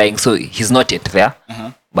was trying. So he's not yet there.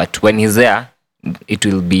 But when he's there, it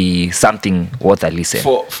will be something worth a listen.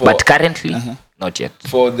 For- but currently, not yet.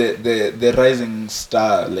 For the rising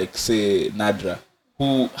star, like say Nadra,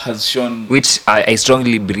 who has shown Which I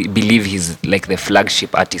strongly believe he's like the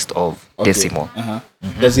flagship artist of Decimal.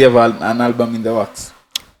 Does he have an album in the works?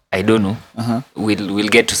 I don't know. We'll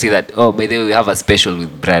get to see that. Oh, by the way, we have a special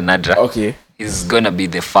with Brian Nadra. Okay. He's gonna be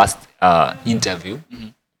the first interview.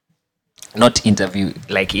 Not interview,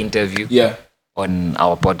 like interview Yeah. on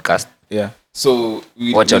our podcast. Yeah. So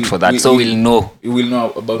Watch out for that. So we'll know. We will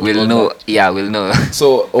know about. We'll all know. that. Yeah, we'll know.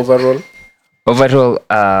 So overall,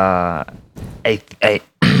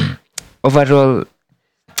 Overall,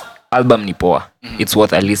 album ni poa. It's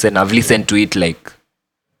worth a listen. I've listened to it like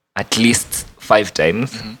at least 5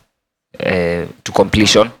 times to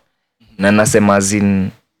completion. Na nasema as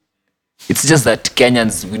in, it's just that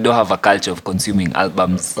Kenyans, we don't have a culture of consuming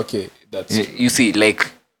albums. okay, that's You see, like,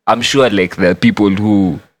 I'm sure like the people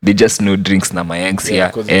who they just know Drinks na Mayangs here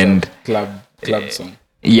 'cause it's and a club song.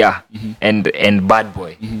 yeah, and Bad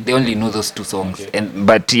Boy. They only know those 2 songs,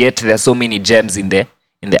 but yet there are so many gems in the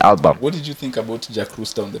album. What did you think about Jack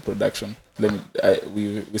Rooster on the production?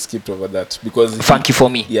 We skipped over that because Funky for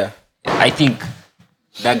me. Yeah. I think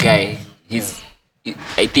that guy,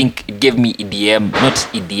 I think it gave me EDM, not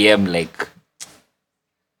EDM like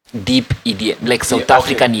deep EDM, like South Yeah, okay.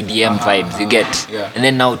 African EDM vibes. You get, yeah. and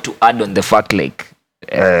then now to add on the fact like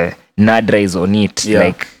Nadra is on it, Yeah.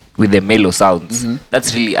 like with the mellow sounds.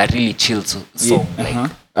 That's really a really chill song. Like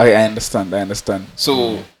I understand.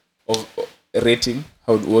 So, rating,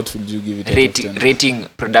 what would you give it? out of 10? rating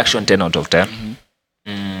production 10 out of 10.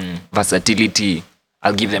 Versatility,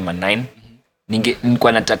 I'll give them a 9.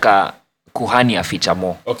 Nilikuwa nataka Kuhani a feature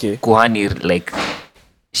more. Okay. Kuhani, like,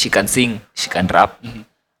 she can sing, she can rap.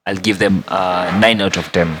 I'll give them 9 out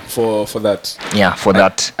of 10. For that. Yeah, for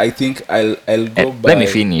that. I think I'll go by. Let me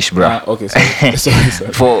finish, bro. Okay, sorry.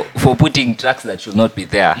 sorry. For putting tracks that should not be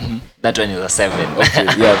there, that one is a 7. Okay,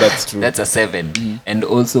 yeah, that's true. That's a 7. And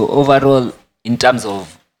also overall, in terms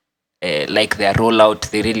of like their rollout,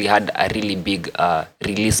 they really had a really big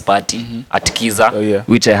release party at Kiza, Oh, yeah.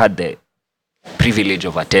 which I had the privilege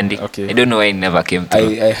of attending. Okay. I don't know why it never came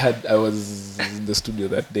through. I was in the studio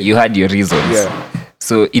that day. You had your reasons. Yeah.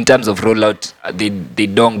 So in terms of rollout, they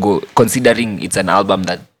don't go, considering it's an album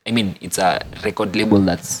that, I mean, it's a record label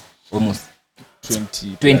that's almost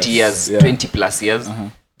 20 20 years, yeah. 20 plus years.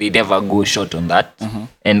 They never go short on that.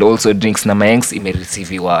 And also Drinks na Mayangs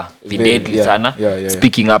imereceiviwa videdly yeah, sana. yeah.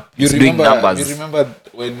 Speaking up, it's doing numbers. You remember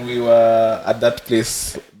when we were at that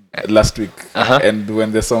place last week and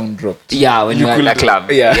when the song dropped? Yeah, when you were at the club.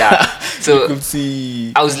 Yeah. So you could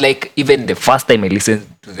see. I was like, even the first time I listened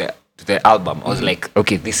to the album, I was like,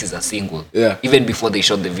 okay, this is a single. Yeah. Even before they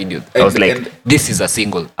shot the video, I was like, this is a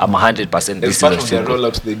single. I'm 100% this As part is a of their single.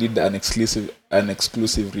 rollout, they did an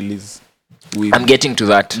exclusive release. I'm getting to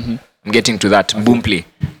that. I'm getting to that. Boomplay.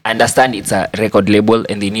 I understand it's a record label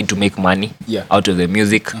and they need to make money Yeah. out of the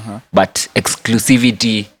music. But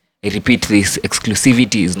exclusivity, I repeat this,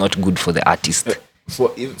 exclusivity is not good for the artist. For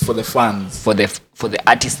the fans. For the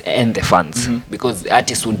artist and the fans. Because the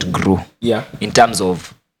artist won't grow. Yeah. In terms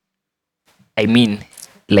of, I mean,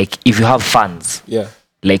 like if you have fans, Yeah.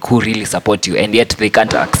 like who really support you, and yet they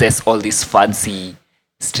can't access all these fancy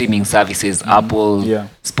streaming services, Apple, Yeah.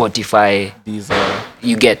 Spotify, These are.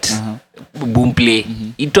 you get Boomplay.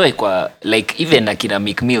 Itoe kwa, like even akina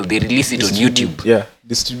Meek Mill, they release it on YouTube. Yeah.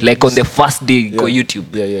 Distribute Like on the first day go Yeah.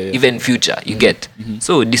 YouTube. Yeah. Even Future, you get.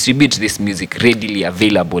 So distribute this music readily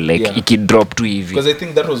available, like Yeah. ikidrop tu hivi. Because I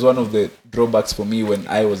think that was one of the drawbacks for me when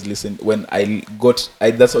I was listening. When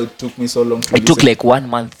that's why it took me so long to It took like 1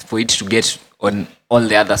 month for it to get on all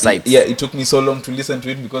the other sites. Yeah, it took me so long to listen to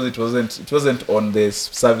it because it wasn't on the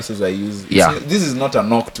services I use. Yeah. This is not a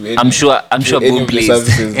knock to any. I'm sure any of the Boomplay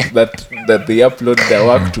services that they upload their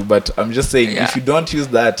work to, but I'm just saying Yeah. if you don't use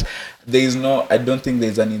that, I don't think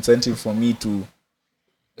there's an incentive for me to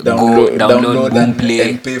download Boomplay.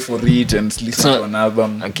 and pay for it and listen So, to an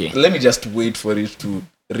album. okay. Let me just wait for it to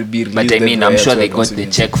released. But I mean, I'm sure they got the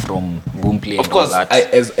consequences. check from Boomplay Of and all course, that.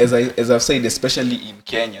 as I've said, especially in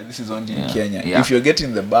Kenya, this is only in Kenya. Yeah. If you're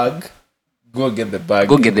getting the bag, go get the bag.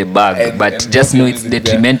 Go get the bag, And- but and just drop know your it's music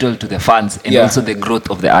there. detrimental to the fans and Yeah. also the growth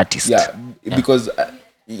of the artist. Yeah, because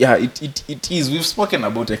it is. We've spoken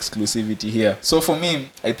about exclusivity here. So for me,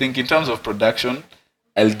 I think in terms of production,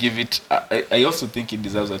 I'll give it. I also think it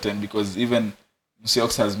deserves a 10 because even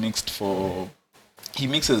Musiox has mixed for. He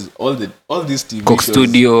mixes all these TV Coke shows,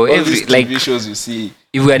 Studio, all every- these like, TV shows you see.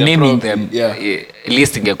 If we are they're naming probably- them, yeah.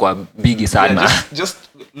 list ingekuwa bigi sana. Yeah, just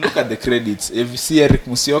look at the credits. If you see Eric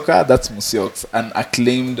Musioka, that's Musiox, an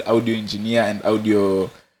acclaimed audio engineer and audio,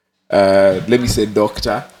 let me say,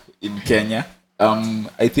 doctor in Kenya.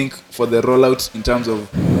 I think for the rollout in terms of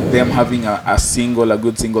them having a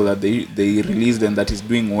good single that they released and that is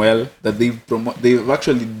doing well, that they've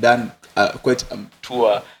actually done quite a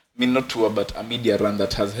tour. I mean, not tour, but a media run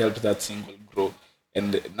that has helped that single grow,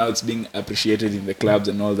 and now it's being appreciated in the clubs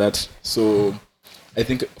and all that. So I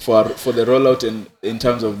think for the rollout and in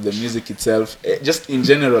terms of the music itself, just in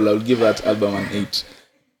general, I'll give that album an 8.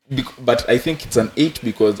 But I think it's an 8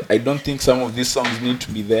 because I don't think some of these songs need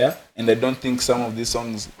to be there, and I don't think some of these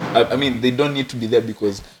songs. I mean, they don't need to be there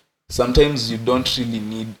because sometimes you don't really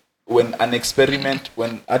need when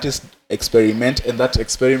artists experiment and that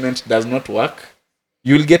experiment does not work.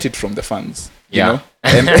 You'll get it from the fans, you know.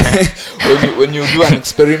 And when you do an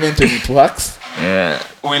experiment and it works,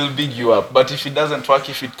 we'll big you up. But if it doesn't work,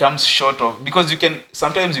 if it comes short of, because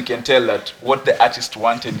sometimes you can tell that what the artist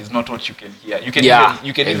wanted is not what you can hear. You can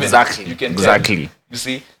exactly. tell, you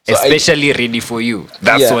see, so especially Ready for You.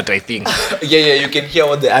 That's Yeah. what I think. you can hear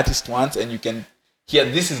what the artist wants, and you can hear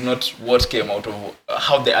this is not what came out of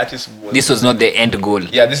how the artist was. This was not the end goal.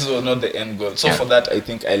 Yeah, this was not the end goal. So for that, I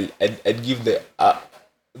think I'd give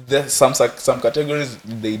there's some categories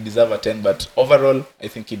they deserve a 10, but overall I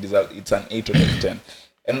think it's an 8 out of 10.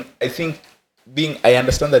 And I think I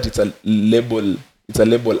understand that it's a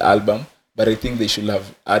label album, but I think they should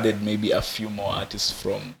have added maybe a few more artists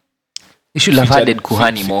from. You should have added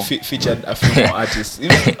Kuhani more. Featured a few more artists.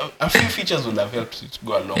 Even a few features would have helped it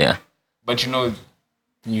go along. Yeah. But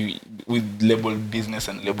with label business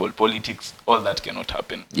and label politics, all that cannot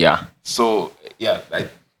happen. Yeah. So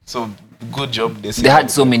so good job. They had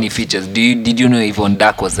so many features. Did you know Yvonne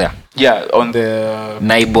Dark was there? Yeah, on the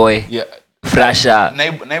Naiboy, yeah Frasha,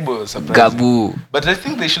 Naibo was surprising. Gabu. But I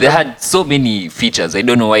think they had so many features. I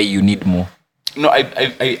don't know why you need more. No,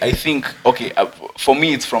 I think okay. For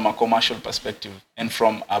me, it's from a commercial perspective and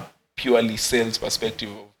from a purely sales perspective.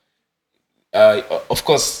 Of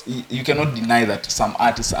course, you cannot deny that some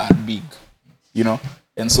artists are big, you know,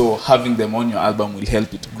 and so having them on your album will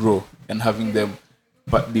help it grow, and having them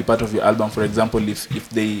be part of your album. For example, if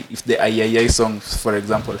the Ayayay song, for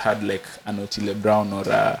example, had like an Otile Brown or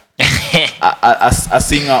a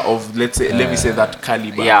singer of let me say that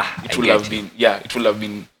caliber, it will have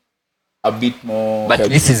been a bit more. But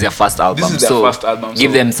heavy. this is their first album. This is their first album,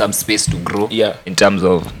 Give so- them some space to grow. Yeah. In terms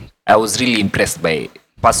of, I was really impressed by.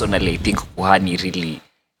 Personally, I think Kuhani really,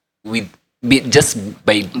 just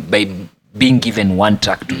by being given one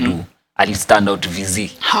track to do, I'll stand out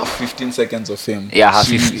VZ. Half 15 seconds of fame.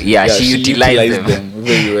 She utilized them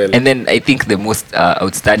very well. And then I think the most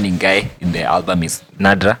outstanding guy in the album is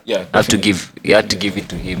Nadra. Yeah, you have to give it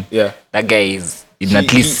to him. Yeah. That guy is in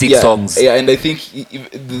at least 6 songs. Yeah, and I think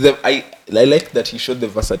I like that he showed the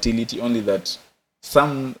versatility. Only that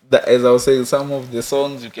as I was saying, some of the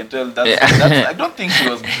songs you can tell that's I don't think he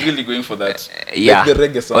was really going for that. Yeah, like the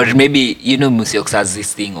reggae song. Or maybe Musiox has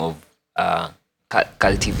this thing of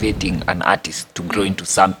cultivating an artist to grow into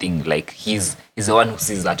something. Like he's the one who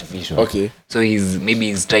sees that vision. Okay. So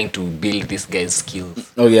he's trying to build this guy's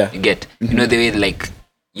skills. Oh yeah. You get the way like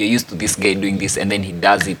you're used to this guy doing this and then he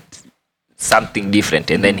does it something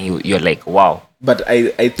different and then you're like wow. But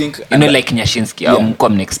I think like Nyashinsky, amkuwa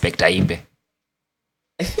mna-expect aimbe.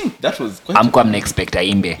 I think that was quite amkuwa mna-expect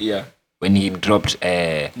aimbe. Yeah. When he dropped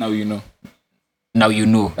Now You Know. Now You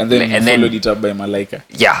Know. And then followed it up by Malaika.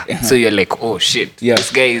 Yeah. So you're like, oh shit. Yeah.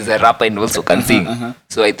 This guy is a rapper and also can sing.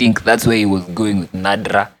 So I think that's where he was going with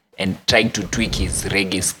Nadra and trying to tweak his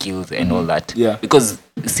reggae skills and all that. Yeah. Because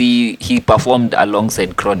he performed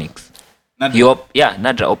alongside Chronix.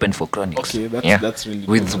 Nadra opened for Chronix. Okay, that's really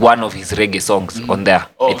with cool. one of his reggae songs on there.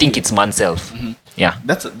 I think it's Manself. Yeah.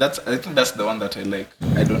 That's I think that's the one that I like.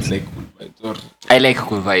 I don't like Cool Vibes. Or I like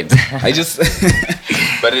Cool Vibes. I just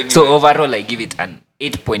but anyway. So overall I give it an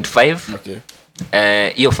 8.5. Okay.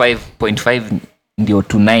 Hiyo 5.5 ndio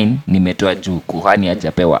to 9 nimetoa juu Kuhani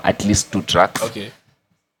hajapewa at least 2 tracks. Okay.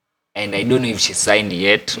 And I don't know if she signed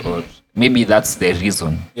yet or maybe that's the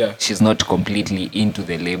reason. Yeah. She's not completely into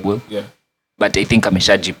the label. Yeah. But I think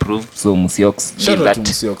ameshaji prove. So Musiox Shout gave out to that.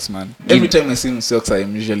 Musiox, man. Every time I see Musiox, I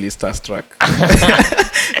am usually starstruck.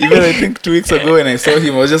 Even I think 2 weeks ago when I saw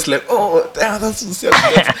him, I was just like, oh, damn, that's Musiox.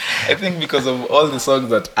 I think because of all the songs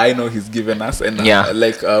that I know he's given us, and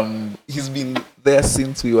he's been there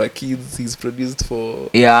since we were kids. He's produced for all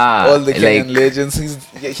the Kenyan legends.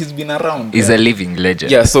 He's been around. He's a living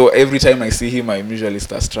legend. Yeah, so every time I see him, I'm usually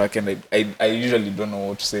starstruck, and I usually don't know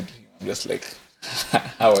what to say to him. I'm just like,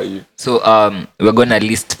 how are you? So we're gonna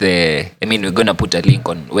we're gonna put a link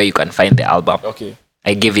on where you can find the album. Okay.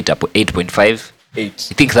 I gave it a 8.5. 8.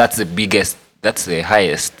 I think that's the biggest, that's the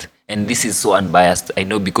highest. And this is so unbiased. I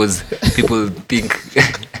know because people think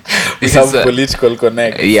this is political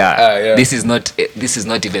connect. Yeah. This is not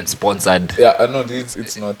even sponsored. Yeah, I know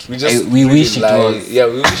it's not. We just we wish it was. Yeah,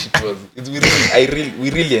 we wish it was. I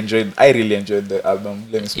really enjoyed the album.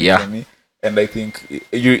 Let me speak for me. And I think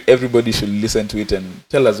everybody should listen to it and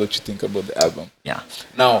tell us what you think about the album. Yeah.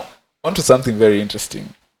 Now, on to something very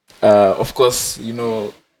interesting. Of course, you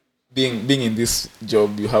know, being in this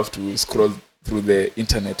job, you have to scroll through the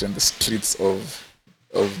internet and the streets of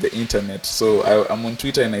the internet. So I'm on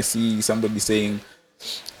Twitter and I see somebody saying,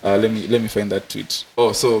 let me find that tweet.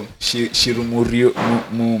 Oh, so Shiru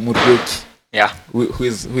Murioki. Yeah. Who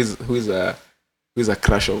is a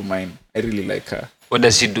crush of mine. I really like her. What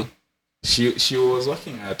does she do? She was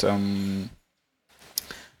working at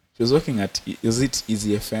is it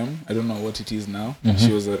Easy FM? I don't know what it is now. Mm-hmm.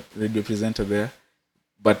 She was a radio presenter there.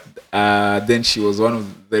 But then she was one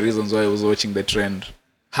of the reasons why I was watching The Trend.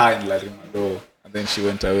 Her and Larry Mado. And then she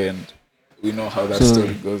went away, and we know how that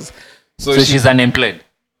story goes. So she's unemployed.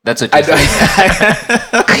 That's what you're saying.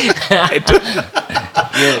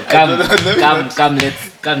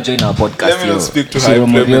 Come join our podcast. Let me not speak to her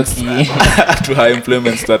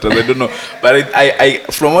employment status. I don't know, but I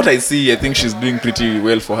from what I see, I think she's doing pretty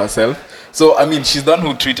well for herself. So I mean, she's the one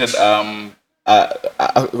who tweeted.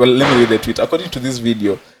 Well, let me read the tweet. According to this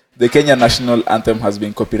video, the Kenya national anthem has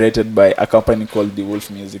been copyrighted by a company called The Wolf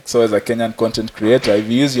Music. So as a Kenyan content creator, if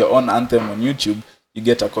you use your own anthem on YouTube, you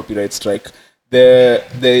get a copyright strike. The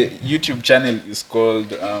YouTube channel is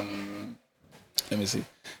called let me see.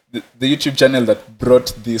 The YouTube channel that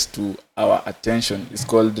brought this to our attention is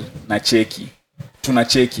called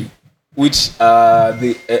Tunacheki, which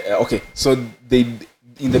so they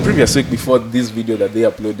in the previous week before this video that they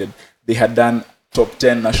uploaded, they had done top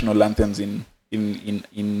 10 national anthems in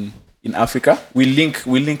Africa. We link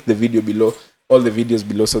the video below, all the videos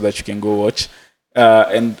below, so that you can go watch.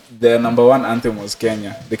 And the number one anthem was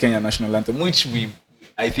Kenya, the Kenya national anthem, which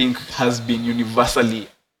I think has been universally,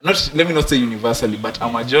 let me not say universally, but a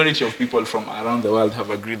majority of people from around the world have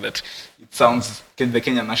agreed that the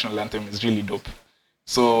Kenya national anthem is really dope.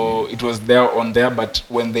 So it was there, but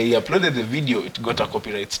when they uploaded the video, it got a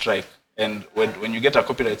copyright strike. And when you get a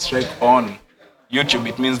copyright strike on YouTube,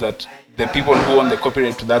 it means that the people who own the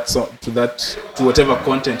copyright to that song, to whatever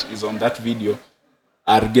content is on that video,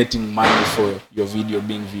 are getting money for your video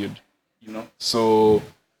being viewed. You know, so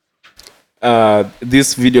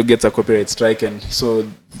this video gets a copyright strike, and so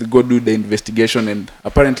they go do the investigation. And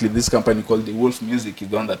apparently, this company called The Wolf Music is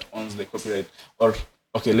the one that owns the copyright. Or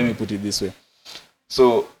okay, let me put it this way.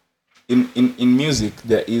 So in music,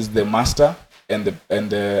 there is the master and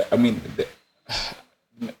the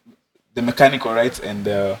mechanical rights and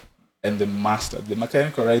the master. The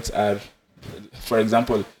mechanical rights are, for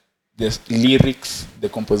example, the lyrics, the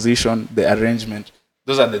composition, the arrangement.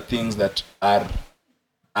 Those are the things that are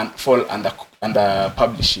and fall under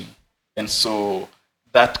publishing, and so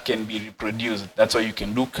that can be reproduced. That's why you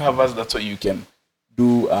can do covers. That's why you can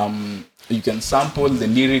do you can sample the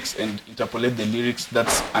lyrics and interpolate the lyrics.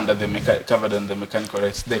 That's under the covered under the mechanical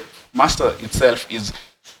rights. The master itself is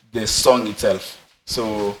the song itself.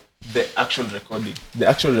 So the actual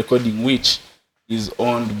recording, which is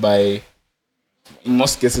owned by, in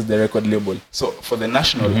most cases, the record label. So for the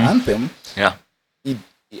national anthem, in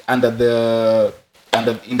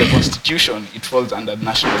the constitution, it falls under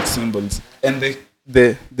national symbols, and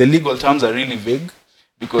the legal terms are really vague,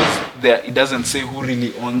 because it doesn't say who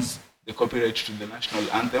really owns the copyright to the national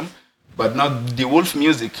anthem. But now The Wolf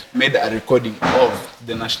Music made a recording of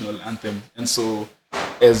the national anthem, and so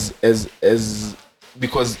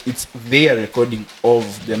because it's their recording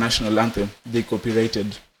of the national anthem, they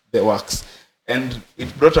copyrighted the works, and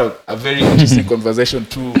it brought a very interesting conversation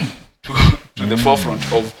to the forefront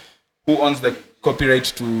of who owns the copyright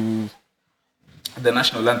to the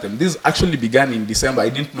national anthem. This actually began in December. I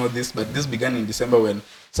didn't know this, but this began in December when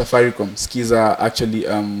Safaricom, Skiza, actually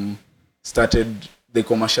started. They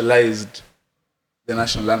commercialized the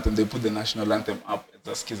national anthem. They put the national anthem up as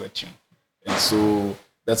a skiza tune, and so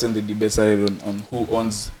that's when the debate started on who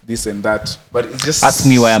owns this and that. But it's just Ask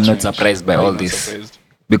me why I'm not strange. surprised by Why all you're not this. surprised?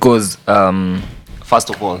 Because first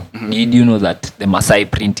of all, did you know that the Masai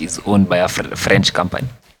print is owned by a French company?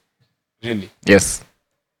 Really? Yes.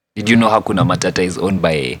 Did you know Hakuna Matata is owned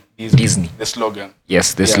by Disney? The slogan.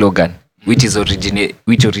 Yes, the Yeah. slogan, which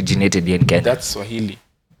originated in Kenya. That's Swahili.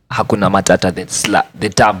 Hakuna Matata, the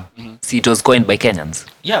term. See, it was coined by Kenyans.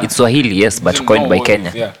 Yeah. It's Swahili, yes, but Didn't coined know by what Kenya.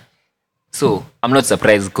 it is, Yeah. So I'm not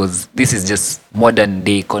surprised because this is just modern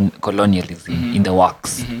day colonialism in the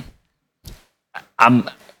works. I'm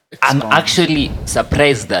actually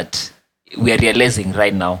surprised that we are realizing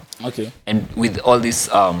right now, Okay. and with all this,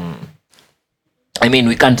 I mean,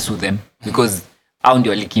 we can't sue them because hao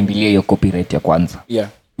ndio walikimbilia hiyo copyright ya kwanza. Yeah.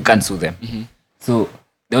 We can't sue them. So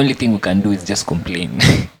the only thing we can do is just complain.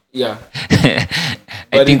 Yeah.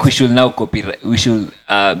 I think we should now copyright. We should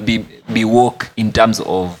be woke in terms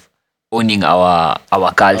of owning our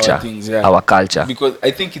culture, things, yeah. our culture. Because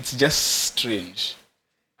I think it's just strange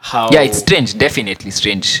how. Yeah, it's strange, definitely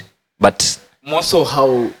strange. But more so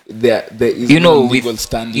how there is You know, no legal with-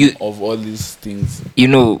 standing you- of all these things. you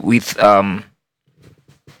know, with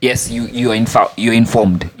yes, you're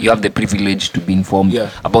informed. You have the privilege to be informed Yeah.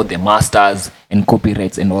 about the masters and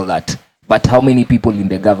copyrights and all that. But how many people in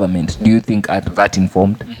the government do you think are that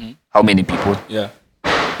informed? How many people? Yeah.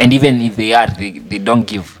 And even if they are, they don't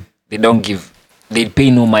give. They pay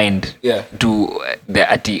no mind Yeah. to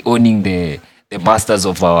the owning the masters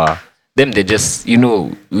of our. Them they just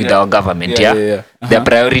with Yeah. our government. Yeah, Yeah, yeah, yeah. Their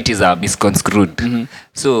priorities are misconstrued.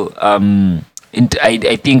 So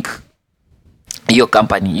I think your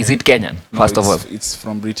company, is it Kenyan? First of all, It's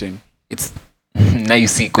from Britain. it's now you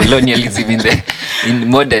see colonialism in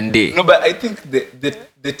modern day. No, but I think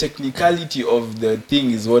the technicality of the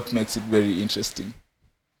thing is what makes it very interesting.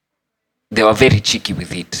 They were very cheeky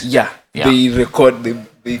with it. Yeah. Yeah.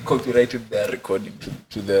 They copyrighted their recording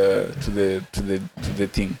to the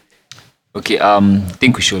thing. Okay, I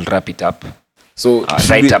think we should wrap it up. So should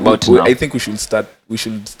right about now. I think we should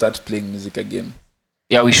start playing music again.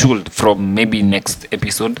 Yeah, we should from maybe next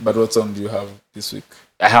episode. But what song do you have this week?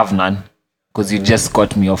 I have none because you just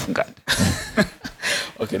caught me off guard.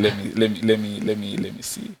 Okay, let me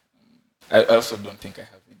see. I also don't think I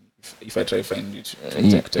have any. If I try to find it, it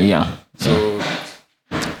will take time. Yeah. So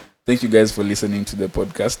thank you guys for listening to the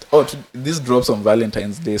podcast. Oh, this drops on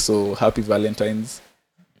Valentine's Day, so happy Valentine's.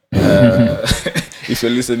 If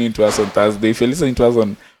you're listening to us on Thursday, if you're listening to us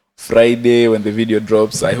on Friday when the video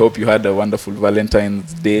drops, I hope you had a wonderful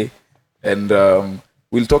Valentine's Day. And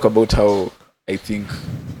we'll talk about how I think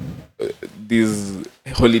these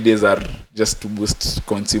holidays are just to boost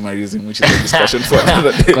consumerism, which is a discussion for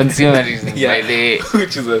another day. Consumerism, Yeah. by the way.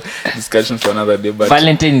 Which is a discussion for another day. But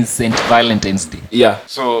Valentine is St. Valentine's Day. yeah,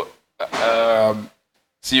 so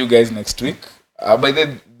see you guys next week. By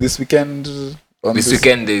then, this weekend. This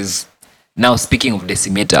weekend is now speaking of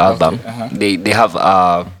Decimator album. They have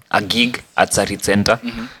a gig at Sarit Center.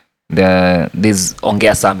 There's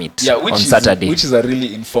Ongea Summit on Saturday. Which is a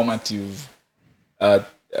really informative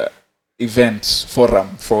event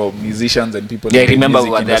forum for musicians and people. Yeah, in the I remember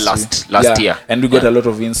music we were there industry. last year. And we got a lot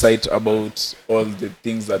of insight about all the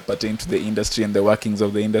things that pertain to the industry and the workings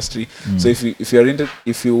of the industry. So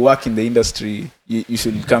if you work in the industry, you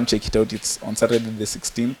should come check it out. It's on Saturday the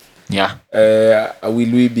 16th. Yeah.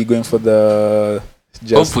 Will we be going for the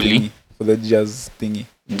jazz Hopefully. thingy? For the jazz thingy?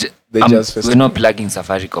 Jazz We're festival. not plugging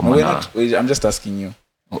Safaricom. No, on we're our- not. I'm just asking you.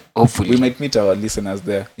 Hopefully. We might meet our listeners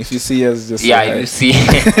there. If you see us, just Yeah, say hi. you see,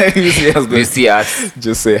 If you see us there, you see us.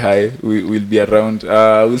 just say hi. We'll be around.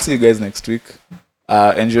 We'll see you guys next week.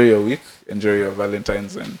 Enjoy your week. Enjoy your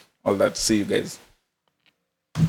Valentine's and all that. See you guys.